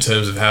in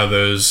terms of how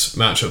those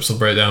matchups will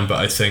break down, but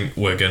I think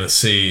we're going to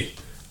see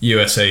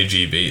USA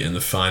GB in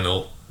the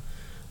final,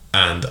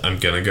 and I'm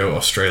going to go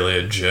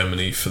Australia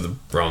Germany for the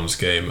bronze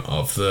game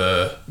of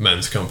the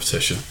men's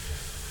competition.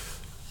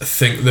 I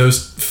think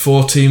those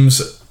four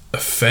teams are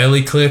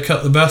fairly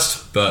clear-cut the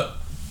best, but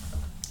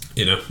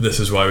this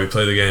is why we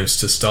play the games,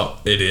 to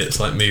stop idiots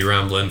like me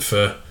rambling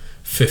for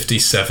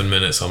 57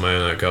 minutes on my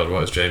own. Oh god,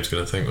 what is James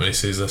going to think when he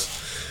sees this?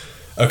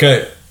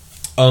 Okay,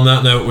 on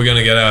that note, we're going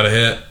to get out of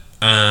here.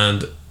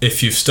 And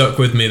if you've stuck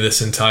with me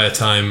this entire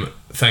time,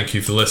 thank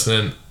you for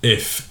listening.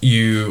 If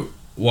you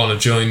want to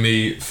join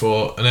me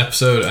for an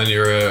episode and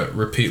you're a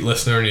repeat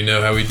listener and you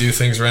know how we do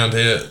things around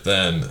here,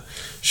 then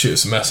shoot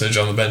us a message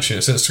on the Bench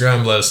Units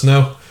Instagram, let us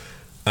know.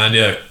 And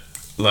yeah,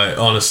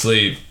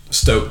 honestly,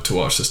 stoked to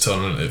watch this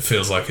tournament. It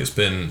feels like it's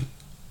been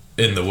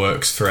in the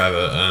works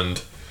forever,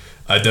 and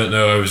I don't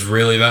know I was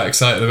really that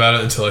excited about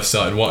it until I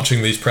started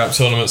watching these prep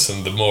tournaments,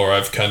 and the more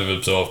I've kind of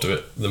absorbed of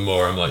it, the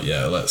more I'm like,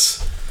 yeah,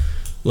 let's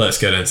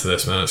get into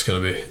this, man. It's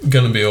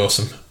gonna be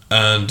awesome.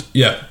 And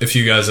yeah, if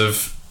you guys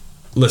have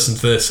listened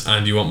to this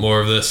and you want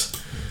more of this,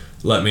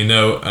 let me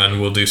know,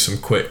 and we'll do some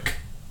quick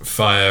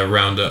fire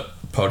roundup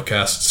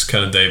podcasts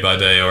kind of day by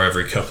day or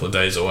every couple of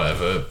days or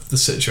whatever the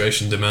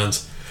situation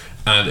demands.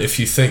 And if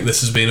you think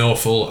this has been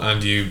awful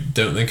and you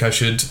don't think I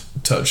should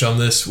touch on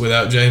this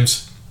without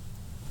James,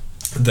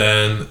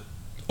 then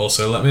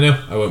also let me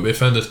know. I won't be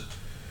offended.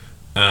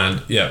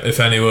 And yeah, if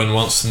anyone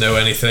wants to know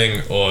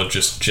anything or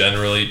just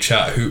generally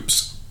chat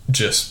hoops,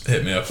 just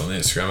hit me up on the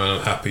Instagram, and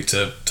I'm happy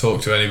to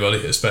talk to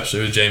anybody, especially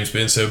with James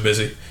being so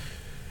busy.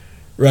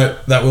 Right,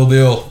 that will be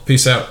all.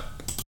 Peace out.